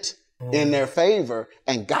bent in their favor,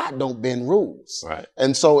 and God don't bend rules.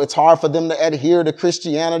 And so it's hard for them to adhere to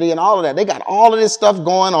Christianity and all of that. They got all of this stuff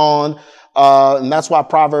going on. And that's why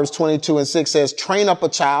Proverbs 22:6 says, train up a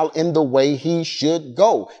child in the way he should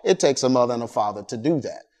go. It takes a mother and a father to do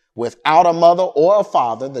that. Without a mother or a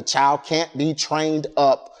father, the child can't be trained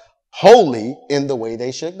up wholly in the way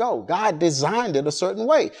they should go. God designed it a certain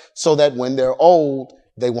way so that when they're old,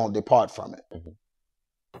 they won't depart from it.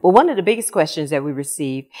 Well, one of the biggest questions that we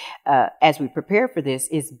receive as we prepare for this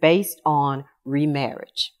is based on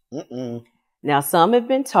remarriage. Now, some have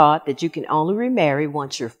been taught that you can only remarry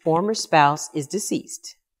once your former spouse is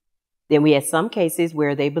deceased. Then we had some cases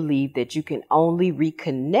where they believe that you can only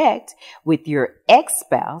reconnect with your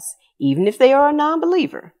ex-spouse, even if they are a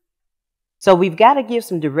non-believer. So we've got to give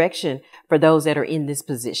some direction for those that are in this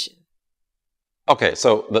position. Okay,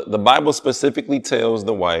 so the Bible specifically tells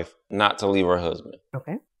the wife not to leave her husband.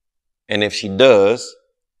 Okay. And if she does,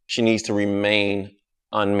 she needs to remain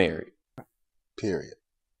unmarried. Period.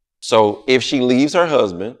 So if she leaves her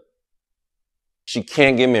husband, she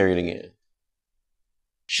can't get married again.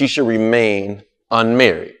 She should remain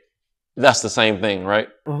unmarried. That's the same thing, right?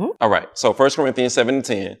 Mm-hmm. All right. So 1 Corinthians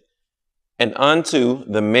 7:10. And unto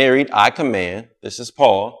the married I command, this is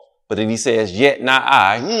Paul, but then he says, yet not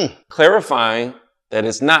I, clarifying that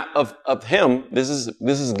it's not of him. This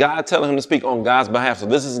is God telling him to speak on God's behalf. So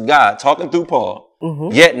this is God talking through Paul.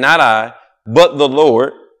 Mm-hmm. Yet not I, but the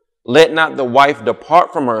Lord. Let not the wife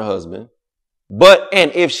depart from her husband,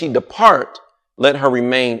 and if she depart, let her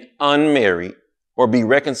remain unmarried or be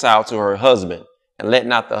reconciled to her husband, and let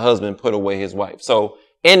not the husband put away his wife. So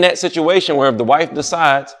in that situation where if the wife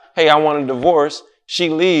decides, hey, I want a divorce, she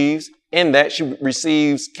leaves. In that, she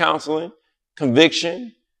receives counseling,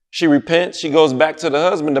 conviction. She repents. She goes back to the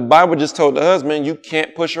husband. The Bible just told the husband, you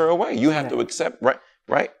can't push her away. You have to accept,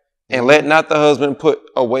 right? And let not the husband put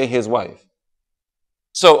away his wife.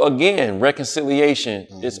 So again, reconciliation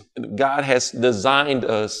is God has designed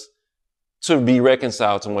us to be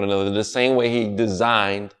reconciled to one another the same way he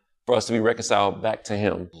designed for us to be reconciled back to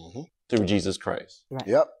him through Jesus Christ. Right.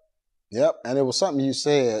 Yep. And it was something you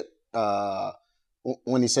said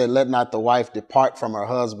when he said, let not the wife depart from her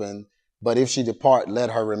husband, but if she depart, let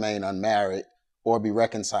her remain unmarried or be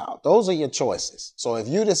reconciled. Those are your choices. So if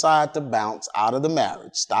you decide to bounce out of the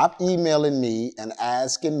marriage, stop emailing me and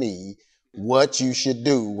asking me what you should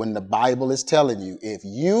do when the Bible is telling you, if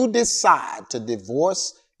you decide to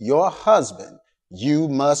divorce your husband, you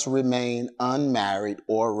must remain unmarried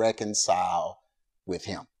or reconcile with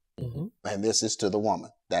him. Mm-hmm. And this is to the woman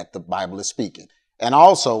that the Bible is speaking. And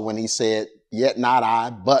also when he said, yet not I,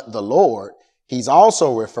 but the Lord, he's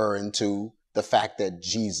also referring to the fact that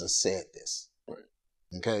Jesus said this. Right.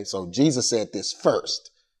 Okay, so Jesus said this first.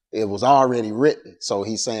 It was already written. So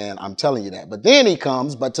he's saying, I'm telling you that. But then he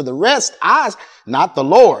comes, but to the rest, I, not the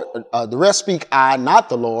Lord. The rest speak I, not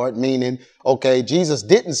the Lord, meaning, okay, Jesus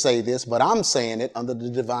didn't say this, but I'm saying it under the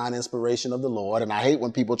divine inspiration of the Lord. And I hate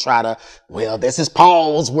when people try to, well, this is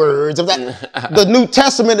Paul's words. The New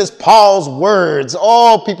Testament is Paul's words.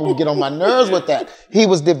 Oh, people get on my nerves with that. He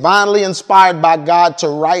was divinely inspired by God to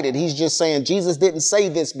write it. He's just saying, Jesus didn't say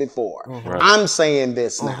this before. Right. I'm saying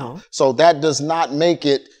this now. So that does not make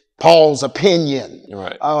it Paul's opinion.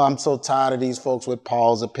 Right. Oh, I'm so tired of these folks with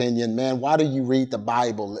Paul's opinion. Man, why do you read the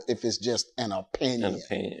Bible if it's just an opinion? An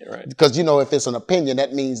opinion, right. Because, if it's an opinion,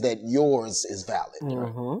 that means that yours is valid.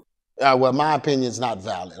 Mm-hmm. Well, my opinion's not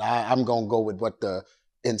valid. I'm going to go with what the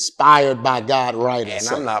inspired by God writer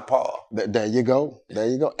said. I'm not Paul. There you go. There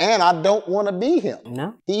you go. And I don't want to be him.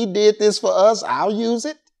 No. He did this for us. I'll use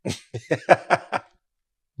it.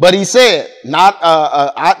 But he said,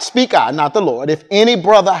 I speak I, not the Lord. If any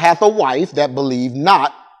brother hath a wife that believe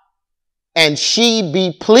not, and she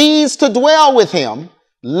be pleased to dwell with him,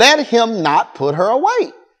 let him not put her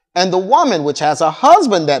away. And the woman which has a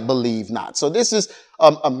husband that believe not. So this is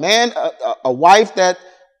a man that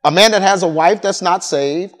has a wife that's not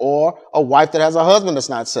saved, or a wife that has a husband that's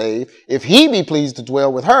not saved. If he be pleased to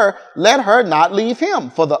dwell with her, let her not leave him.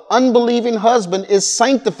 For the unbelieving husband is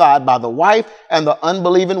sanctified by the wife, and the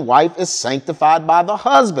unbelieving wife is sanctified by the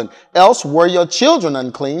husband. Else were your children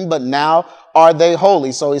unclean, but now are they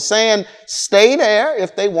holy. So he's saying, stay there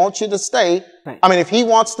if they want you to stay. Right. I mean, if he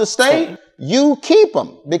wants to stay, you keep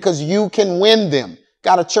them because you can win them.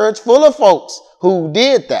 Got a church full of folks who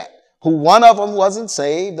did that. Who one of them wasn't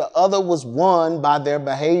saved, the other was won by their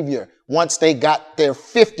behavior once they got their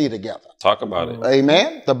 50 together. Talk about it.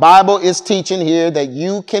 Amen. The Bible is teaching here that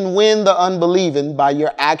you can win the unbelieving by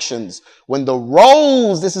your actions. When the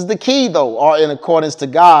roles, this is the key though, are in accordance to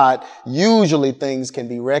God, usually things can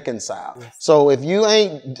be reconciled. Yes. So if you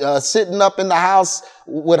ain't sitting up in the house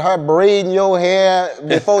with her braiding your hair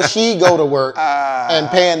before she go to work and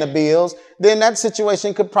paying the bills, then that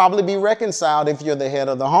situation could probably be reconciled if you're the head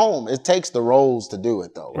of the home. It takes the roles to do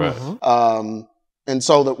it though. Right. And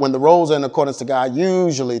so that when the roles are in accordance to God,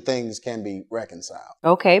 usually things can be reconciled.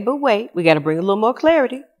 Okay, but wait, we got to bring a little more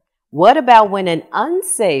clarity. What about when an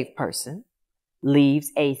unsaved person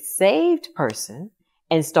leaves a saved person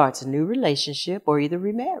and starts a new relationship or either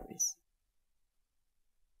remarries?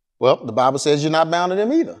 Well, the Bible says you're not bound to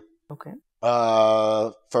them either. Okay.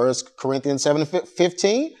 1 Corinthians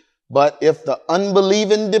 7:15. But if the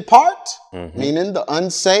unbelieving depart, meaning the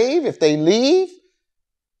unsaved, if they leave,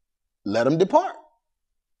 let them depart.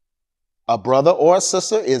 A brother or a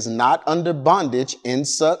sister is not under bondage in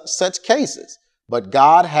such cases, but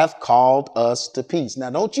God hath called us to peace. Now,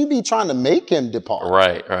 don't you be trying to make him depart.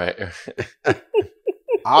 Right, right.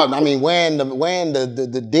 I mean, wearing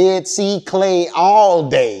the Dead Sea clay all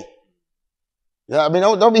day. Yeah, I mean,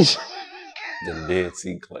 don't be The Dead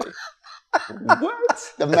Sea clay.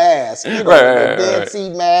 What? the mask, you know, Right, the Dead right. Sea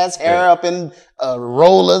mask, hair up in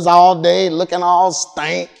rollers all day, looking all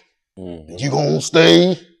stank. Mhm. You gonna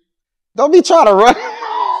stay? Don't be trying to run.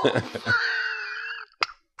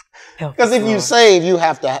 Because if you save, you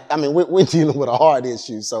have to. I mean, we're dealing with a heart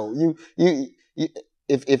issue. So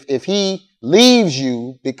if he leaves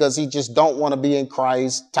you because he just don't want to be in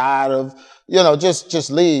Christ, tired of, just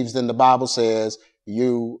leaves, then the Bible says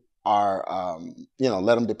you are,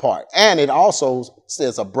 let him depart. And it also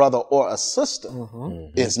says a brother or a sister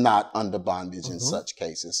is not under bondage in such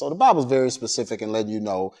cases. So the Bible's very specific in letting you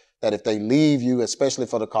know that if they leave you, especially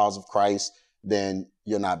for the cause of Christ, then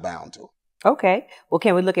you're not bound to. Okay. Well,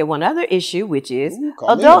 can we look at one other issue, which is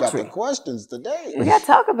Carmina adultery? got the questions today. We got to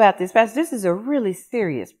talk about this, Pastor. This is a really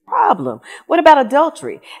serious problem. What about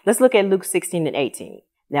adultery? Let's look at Luke 16:18.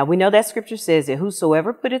 Now, we know that scripture says that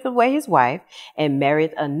whosoever putteth away his wife and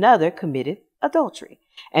marrieth another committeth adultery.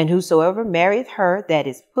 And whosoever marrieth her that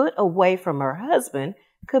is put away from her husband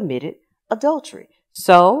committed adultery.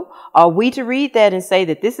 So are we to read that and say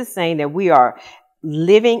that this is saying that we are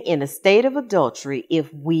living in a state of adultery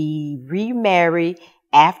if we remarry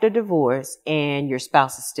after divorce and your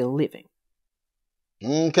spouse is still living?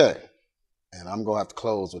 Okay. And I'm going to have to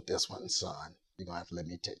close with this one, son. You're going to have to let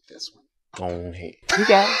me take this one. Go ahead. You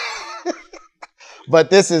got it. But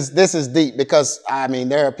this is deep because, I mean,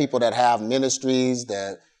 there are people that have ministries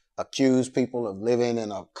that accuse people of living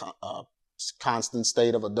in a constant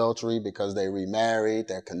state of adultery because they remarried,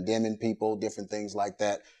 they're condemning people, different things like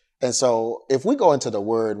that. And so if we go into the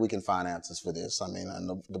word, we can find answers for this. I mean,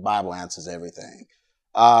 and the Bible answers everything.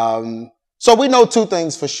 So we know two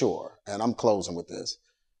things for sure, and I'm closing with this,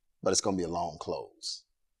 but it's going to be a long close.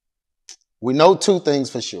 We know two things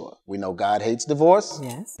for sure. We know God hates divorce.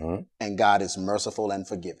 Yes. And God is merciful and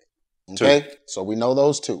forgiving. Okay? So we know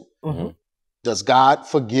those two. Does God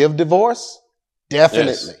forgive divorce?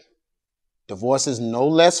 Definitely. Yes. Divorce is no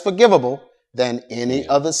less forgivable than any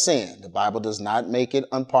other sin. The Bible does not make it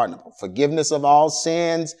unpardonable. Forgiveness of all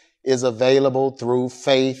sins is available through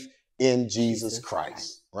faith in Jesus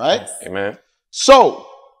Christ. Right? Yes. Amen. So,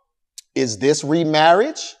 is this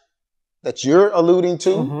remarriage that you're alluding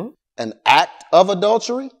to an act of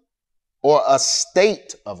adultery or a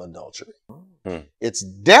state of adultery? It's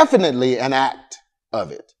definitely an act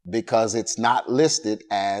of it because it's not listed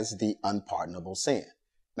as the unpardonable sin.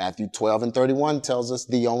 Matthew 12:31 tells us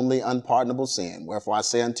the only unpardonable sin. Wherefore I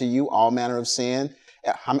say unto you, all manner of sin.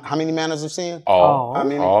 How many manners of sin? All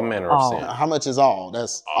manner of sin. How much is all?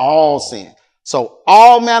 That's all sin. So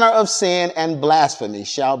all manner of sin and blasphemy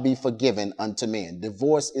shall be forgiven unto men.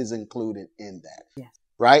 Divorce is included in that. Yes.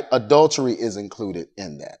 Right? Adultery is included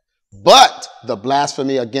in that. But the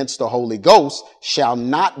blasphemy against the Holy Ghost shall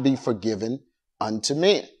not be forgiven unto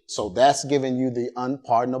men. So that's giving you the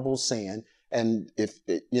unpardonable sin. And if,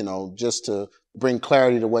 just to bring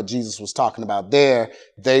clarity to what Jesus was talking about there,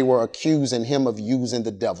 they were accusing him of using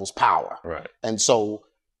the devil's power. Right. And so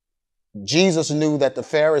Jesus knew that the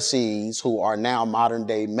Pharisees, who are now modern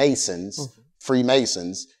day Masons,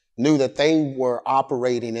 Freemasons, knew that they were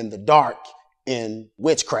operating in the dark in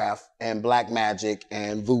witchcraft and black magic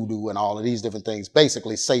and voodoo and all of these different things,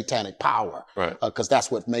 basically satanic power. Right. Because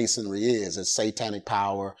that's what masonry is. It's satanic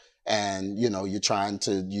power. And, you're trying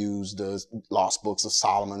to use the lost books of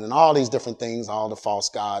Solomon and all these different things, all the false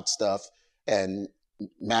god stuff and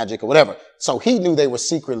magic or whatever. So he knew they were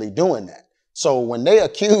secretly doing that. So when they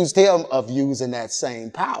accused him of using that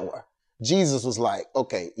same power, Jesus was like,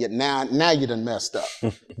 okay, now you done messed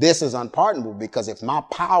up. This is unpardonable because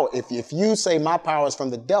if you say my power is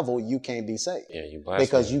from the devil, you can't be saved. Yeah, you blaspheme.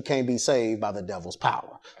 Because you can't be saved by the devil's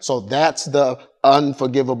power. So that's the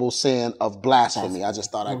unforgivable sin of blasphemy. I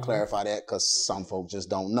just thought I'd clarify that because some folks just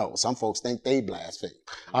don't know. Some folks think they blaspheme.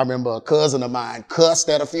 I remember a cousin of mine cussed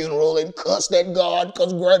at a funeral and cussed at God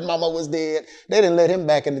because grandmama was dead. They didn't let him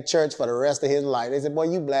back in the church for the rest of his life. They said,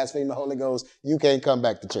 boy, you blaspheme the Holy Ghost. You can't come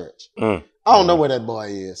back to church. I don't know where that boy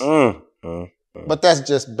is. But that's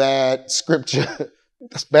just bad scripture.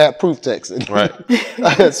 That's bad proof texting.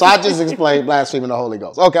 Right. So I just explained blaspheming the Holy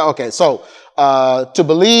Ghost. Okay. So to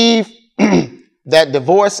believe that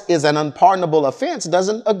divorce is an unpardonable offense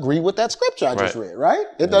doesn't agree with that scripture I just read, right?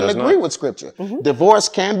 It doesn't agree with scripture. Divorce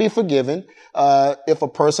can be forgiven if a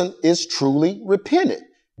person is truly repentant.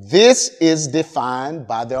 This is defined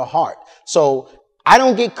by their heart. So I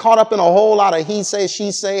don't get caught up in a whole lot of he say,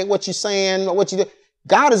 she say, what you saying, what you do.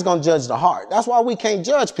 God is going to judge the heart. That's why we can't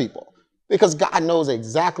judge people, because God knows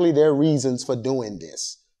exactly their reasons for doing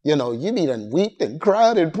this. You know, you be done wept and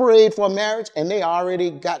cried and prayed for marriage, and they already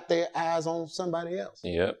got their eyes on somebody else.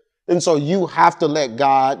 Yep. And so you have to let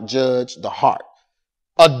God judge the heart.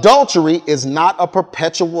 Adultery is not a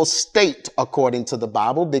perpetual state according to the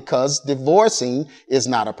Bible, because divorcing is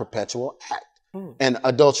not a perpetual act. And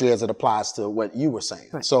adultery as it applies to what you were saying.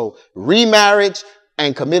 Right. So remarriage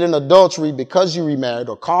and committing adultery because you remarried,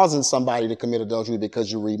 or causing somebody to commit adultery because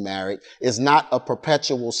you remarried, is not a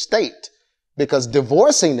perpetual state, because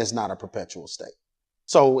divorcing is not a perpetual state.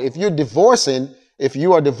 So if you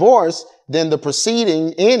are divorced, then the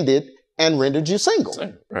proceeding ended and rendered you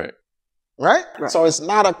single. Right. Right? So it's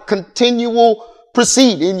not a continual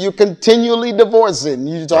proceeding. You're continually divorcing.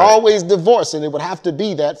 You're always divorcing. It would have to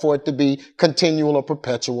be that for it to be continual or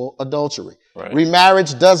perpetual adultery. Right.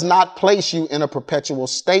 Remarriage does not place you in a perpetual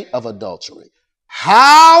state of adultery.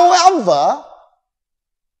 However,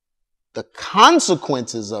 the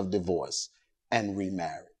consequences of divorce and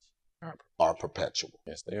remarriage are perpetual.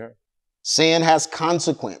 Yes, they are. Sin has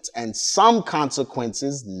consequence, and some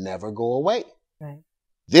consequences never go away. Right.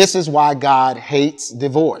 This is why God hates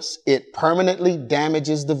divorce. It permanently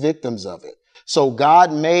damages the victims of it. So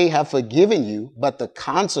God may have forgiven you, but the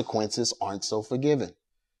consequences aren't so forgiving.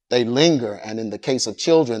 They linger, and in the case of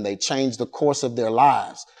children, they change the course of their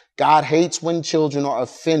lives. God hates when children are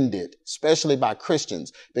offended, especially by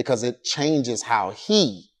Christians, because it changes how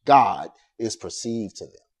God, is perceived to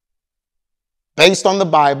them. Based on the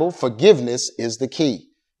Bible, forgiveness is the key.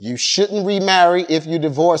 You shouldn't remarry if you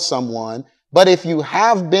divorce someone, but if you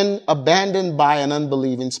have been abandoned by an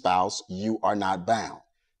unbelieving spouse, you are not bound.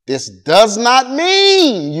 This does not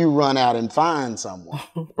mean you run out and find someone.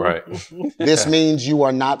 Right. This means you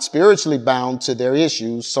are not spiritually bound to their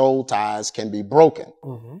issues. Soul ties can be broken.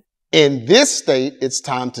 Mm-hmm. In this state, it's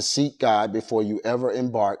time to seek God before you ever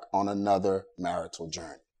embark on another marital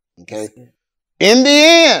journey. Okay? In the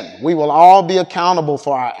end, we will all be accountable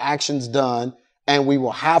for our actions done, and we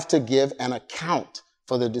will have to give an account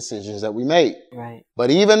for the decisions that we made. Right.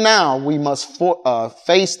 But even now, we must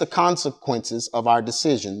face the consequences of our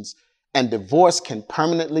decisions, and divorce can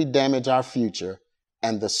permanently damage our future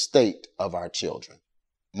and the state of our children.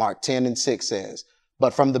 Mark 10:6 says,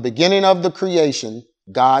 "But from the beginning of the creation,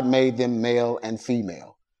 God made them male and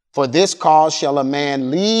female. For this cause shall a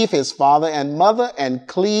man leave his father and mother and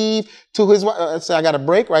cleave to his wife." I got a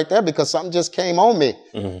break right there because something just came on me.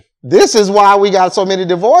 Mm-hmm. This is why we got so many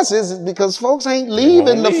divorces, because folks ain't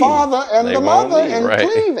leaving the father and the mother and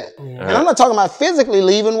cleaving. Yeah. And I'm not talking about physically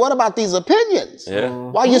leaving. What about these opinions? Yeah.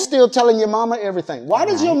 Why you still telling your mama everything? Why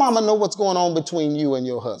does your mama know what's going on between you and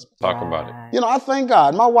your husband? Talk about it. You know, I thank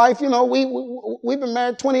God. My wife, you know, we've been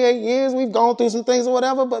married 28 years. We've gone through some things or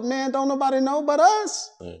whatever, but man, don't nobody know but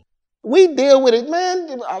us. Yeah. We deal with it,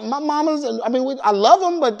 man. My mamas, I love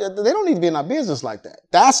them, but they don't need to be in our business like that.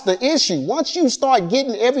 That's the issue. Once you start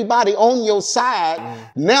getting everybody on your side,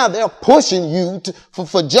 now they're pushing you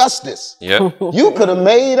for justice. Yep. You could have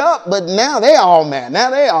made up, but now they all mad. Now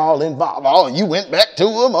they all involved. Oh, you went back to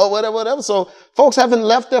them or whatever. So folks haven't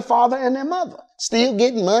left their father and their mother. Still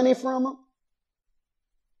getting money from them.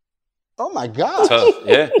 Oh my God. Tough.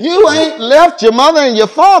 Yeah. You ain't left your mother and your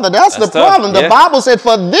father. That's the problem. The Bible said,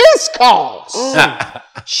 for this cause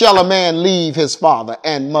shall a man leave his father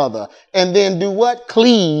and mother, and then do what?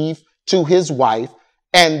 Cleave to his wife,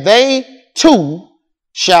 and they two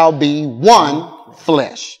shall be one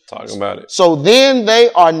flesh. Talking about it. So then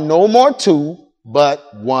they are no more two,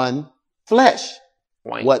 but one flesh.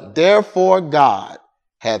 Right. What therefore God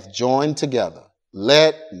hath joined together,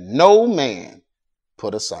 let no man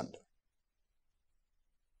put asunder.